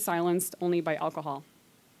eventually silenced only by alcohol.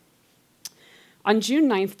 On June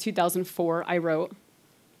 9th, 2004, I wrote,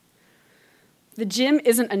 the gym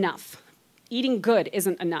isn't enough. Eating good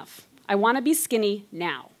isn't enough. I want to be skinny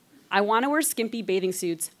now. I want to wear skimpy bathing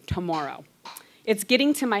suits tomorrow. It's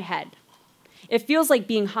getting to my head. It feels like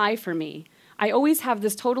being high for me. I always have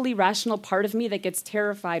this totally rational part of me that gets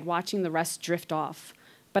terrified watching the rest drift off,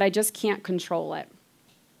 but I just can't control it.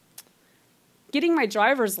 Getting my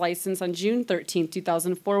driver's license on June 13,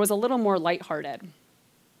 2004 was a little more lighthearted.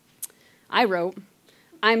 I wrote,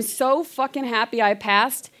 I'm so fucking happy I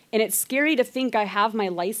passed, and it's scary to think I have my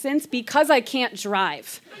license because I can't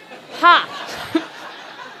drive. Ha!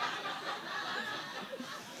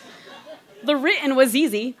 The written was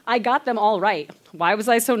easy. I got them all right. Why was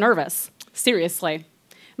I so nervous? Seriously.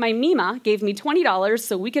 My Mima gave me $20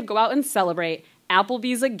 so we could go out and celebrate.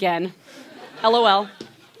 Applebee's again. LOL.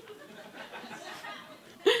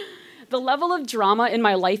 The level of drama in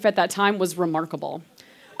my life at that time was remarkable.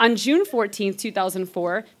 On June 14,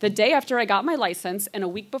 2004, the day after I got my license and a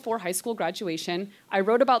week before high school graduation, I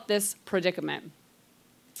wrote about this predicament.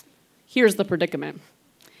 Here's the predicament.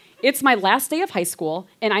 It's my last day of high school,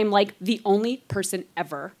 and I'm like the only person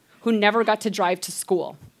ever who never got to drive to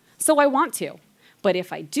school. So I want to. But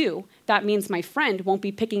if I do, that means my friend won't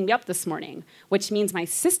be picking me up this morning, which means my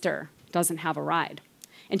sister doesn't have a ride.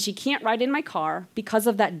 And she can't ride in my car because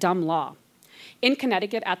of that dumb law. In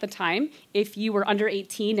Connecticut at the time, if you were under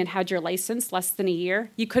 18 and had your license less than a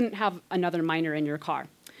year, you couldn't have another minor in your car,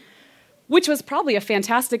 which was probably a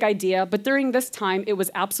fantastic idea, but during this time, it was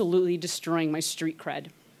absolutely destroying my street cred.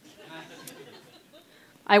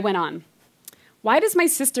 I went on. Why does my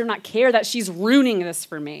sister not care that she's ruining this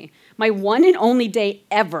for me? My one and only day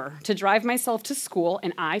ever to drive myself to school,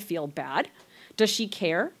 and I feel bad. Does she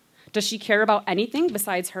care? Does she care about anything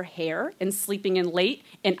besides her hair and sleeping in late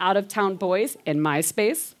and out-of-town boys in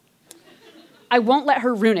MySpace? I won't let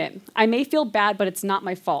her ruin it. I may feel bad, but it's not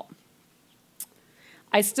my fault.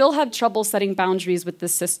 I still have trouble setting boundaries with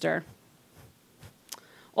this sister.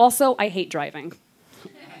 Also, I hate driving.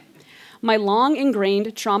 My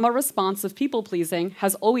long-ingrained trauma response of people-pleasing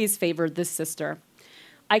has always favored this sister.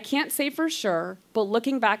 I can't say for sure, but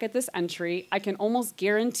looking back at this entry, I can almost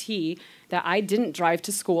guarantee that I didn't drive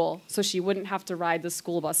to school, so she wouldn't have to ride the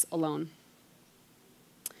school bus alone.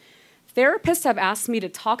 Therapists have asked me to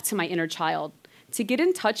talk to my inner child, to get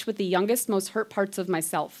in touch with the youngest, most hurt parts of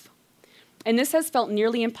myself. And this has felt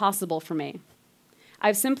nearly impossible for me.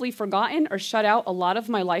 I've simply forgotten or shut out a lot of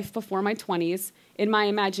my life before my 20s, and my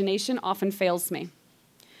imagination often fails me.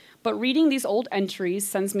 But reading these old entries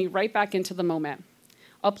sends me right back into the moment.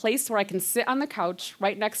 A place where I can sit on the couch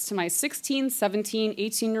right next to my 16, 17,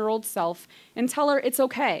 18-year-old self and tell her it's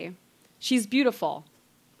okay. She's beautiful.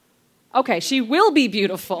 Okay, she will be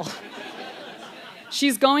beautiful.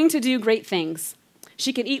 She's going to do great things.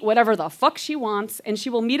 She can eat whatever the fuck she wants, and she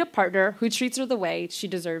will meet a partner who treats her the way she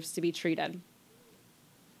deserves to be treated.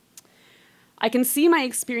 I can see my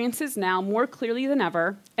experiences now more clearly than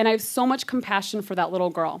ever, and I have so much compassion for that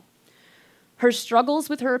little girl. Her struggles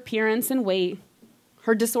with her appearance and weight,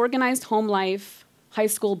 her disorganized home life, high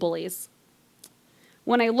school bullies.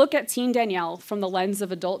 When I look at teen Danielle from the lens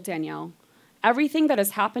of adult Danielle, everything that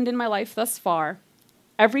has happened in my life thus far,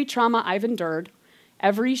 every trauma I've endured,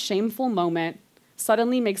 every shameful moment,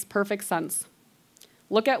 suddenly makes perfect sense.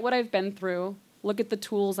 Look at what I've been through. Look at the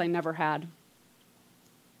tools I never had.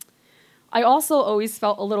 I also always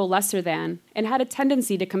felt a little lesser than and had a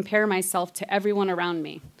tendency to compare myself to everyone around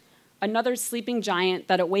me. Another sleeping giant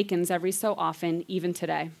that awakens every so often, even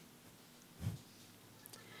today.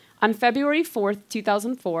 On February 4th,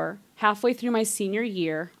 2004, halfway through my senior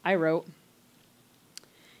year, I wrote,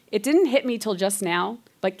 "It didn't hit me till just now,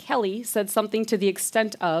 but Kelly said something to the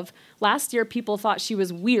extent of, last year people thought she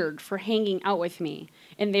was weird for hanging out with me,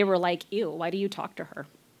 and they were like, ew, why do you talk to her?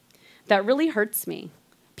 That really hurts me.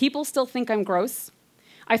 People still think I'm gross.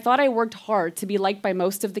 I thought I worked hard to be liked by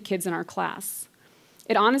most of the kids in our class.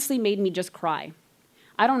 It honestly made me just cry.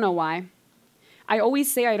 I don't know why. I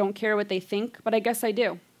always say I don't care what they think, but I guess I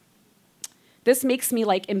do. This makes me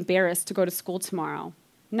like embarrassed to go to school tomorrow.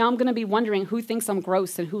 Now I'm gonna be wondering who thinks I'm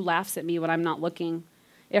gross and who laughs at me when I'm not looking.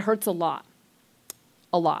 It hurts a lot.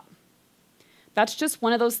 A lot. That's just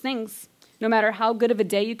one of those things. No matter how good of a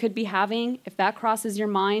day you could be having, if that crosses your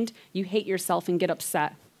mind, you hate yourself and get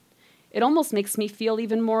upset. It almost makes me feel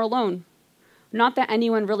even more alone. Not that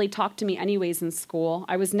anyone really talked to me anyways in school.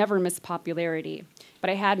 I was never Miss Popularity, but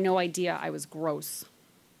I had no idea I was gross."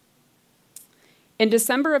 In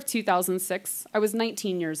December of 2006, I was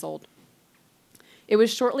 19 years old. It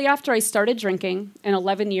was shortly after I started drinking and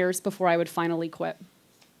 11 years before I would finally quit.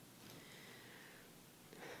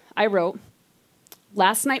 I wrote,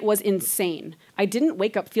 "Last night was insane. I didn't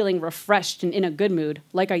wake up feeling refreshed and in a good mood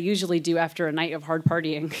like I usually do after a night of hard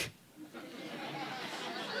partying.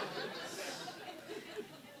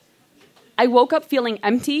 I woke up feeling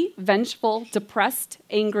empty, vengeful, depressed,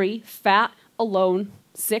 angry, fat, alone,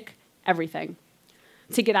 sick, everything.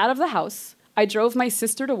 To get out of the house, I drove my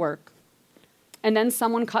sister to work, and then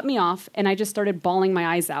someone cut me off, and I just started bawling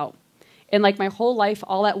my eyes out. And like my whole life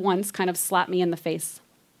all at once kind of slapped me in the face.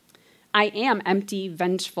 I am empty,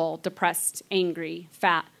 vengeful, depressed, angry,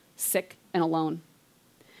 fat, sick, and alone.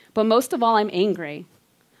 But most of all, I'm angry.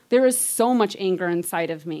 There is so much anger inside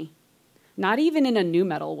of me, not even in a nu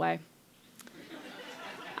metal way.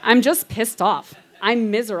 I'm just pissed off. I'm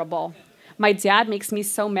miserable. My dad makes me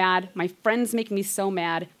so mad. My friends make me so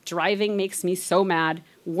mad. Driving makes me so mad.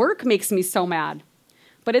 Work makes me so mad.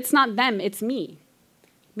 But it's not them, it's me.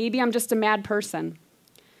 Maybe I'm just a mad person.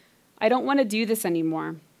 I don't want to do this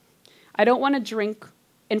anymore. I don't want to drink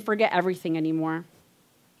and forget everything anymore.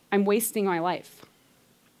 I'm wasting my life.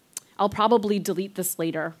 I'll probably delete this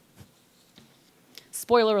later."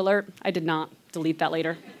 Spoiler alert, I did not delete that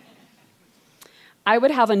later. I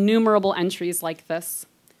would have innumerable entries like this.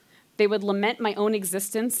 They would lament my own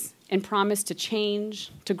existence and promise to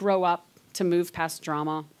change, to grow up, to move past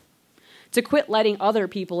drama, to quit letting other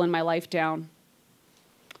people in my life down.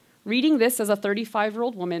 Reading this as a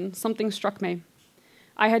 35-year-old woman, something struck me.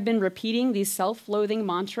 I had been repeating these self-loathing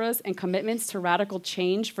mantras and commitments to radical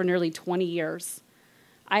change for nearly 20 years.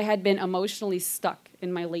 I had been emotionally stuck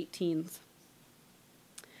in my late teens.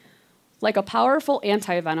 Like a powerful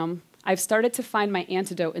anti-venom, I've started to find my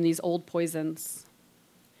antidote in these old poisons.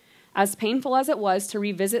 As painful as it was to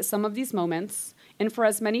revisit some of these moments, and for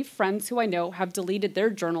as many friends who I know have deleted their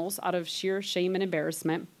journals out of sheer shame and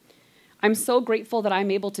embarrassment, I'm so grateful that I'm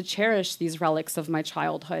able to cherish these relics of my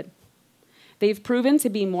childhood. They've proven to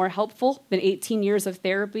be more helpful than 18 years of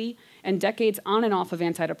therapy and decades on and off of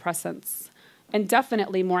antidepressants, and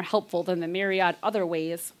definitely more helpful than the myriad other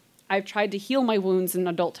ways I've tried to heal my wounds in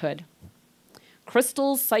adulthood.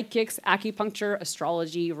 Crystals, psychics, acupuncture,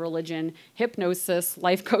 astrology, religion, hypnosis,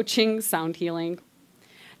 life coaching, sound healing.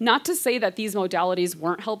 Not to say that these modalities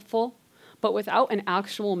weren't helpful, but without an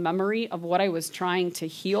actual memory of what I was trying to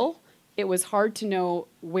heal, it was hard to know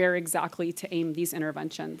where exactly to aim these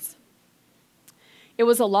interventions. It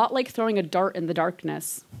was a lot like throwing a dart in the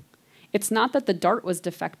darkness. It's not that the dart was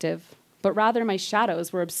defective, but rather my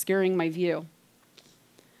shadows were obscuring my view.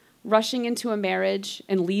 Rushing into a marriage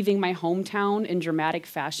and leaving my hometown in dramatic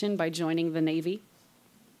fashion by joining the Navy.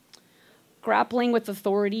 Grappling with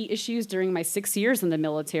authority issues during my 6 years in the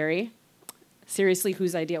military. Seriously,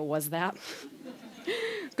 whose idea was that?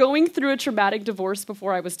 Going through a traumatic divorce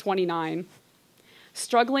before I was 29.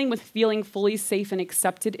 Struggling with feeling fully safe and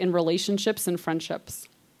accepted in relationships and friendships.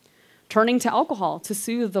 Turning to alcohol to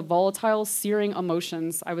soothe the volatile, searing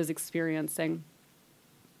emotions I was experiencing.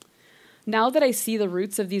 Now that I see the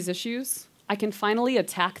roots of these issues, I can finally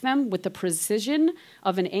attack them with the precision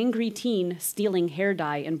of an angry teen stealing hair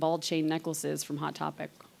dye and ball chain necklaces from Hot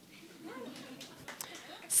Topic.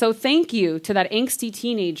 So thank you to that angsty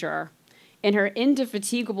teenager and her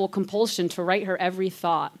indefatigable compulsion to write her every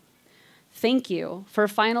thought. Thank you for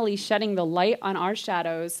finally shedding the light on our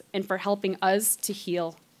shadows and for helping us to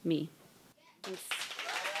heal me. Thanks.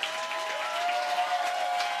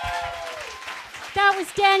 That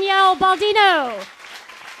was Danielle Baldino.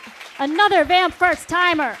 another VAMP first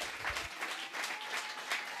timer.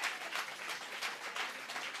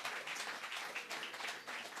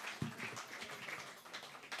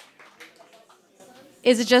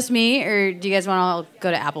 Is it just me, or do you guys want to all go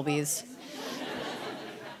to Applebee's?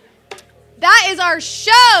 That is our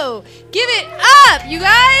show. Give it up, you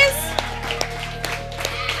guys.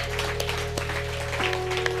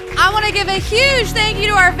 I want to give a huge thank you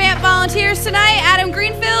to our VAMP volunteers tonight, Adam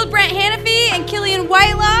Greenfield, Brent Hannafy, and Killian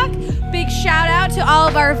Whitelock. Big shout out to all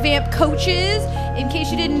of our VAMP coaches. In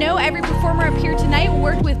case you didn't know, every performer up here tonight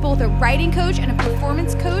worked with both a writing coach and a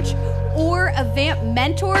performance coach or a VAMP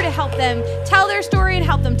mentor to help them tell their story and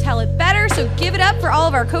help them tell it better. So give it up for all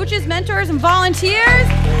of our coaches, mentors, and volunteers.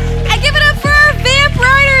 And give it up for our VAMP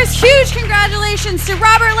writers. Huge congratulations to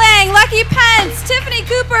Robert Lang, Lucky Pents, Tiffany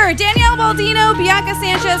Cooper, Danielle Baldino, Bianca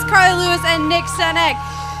Sanchez, Carlee Lewis, and Stanek.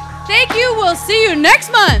 Thank you. We'll see you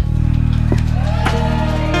next month.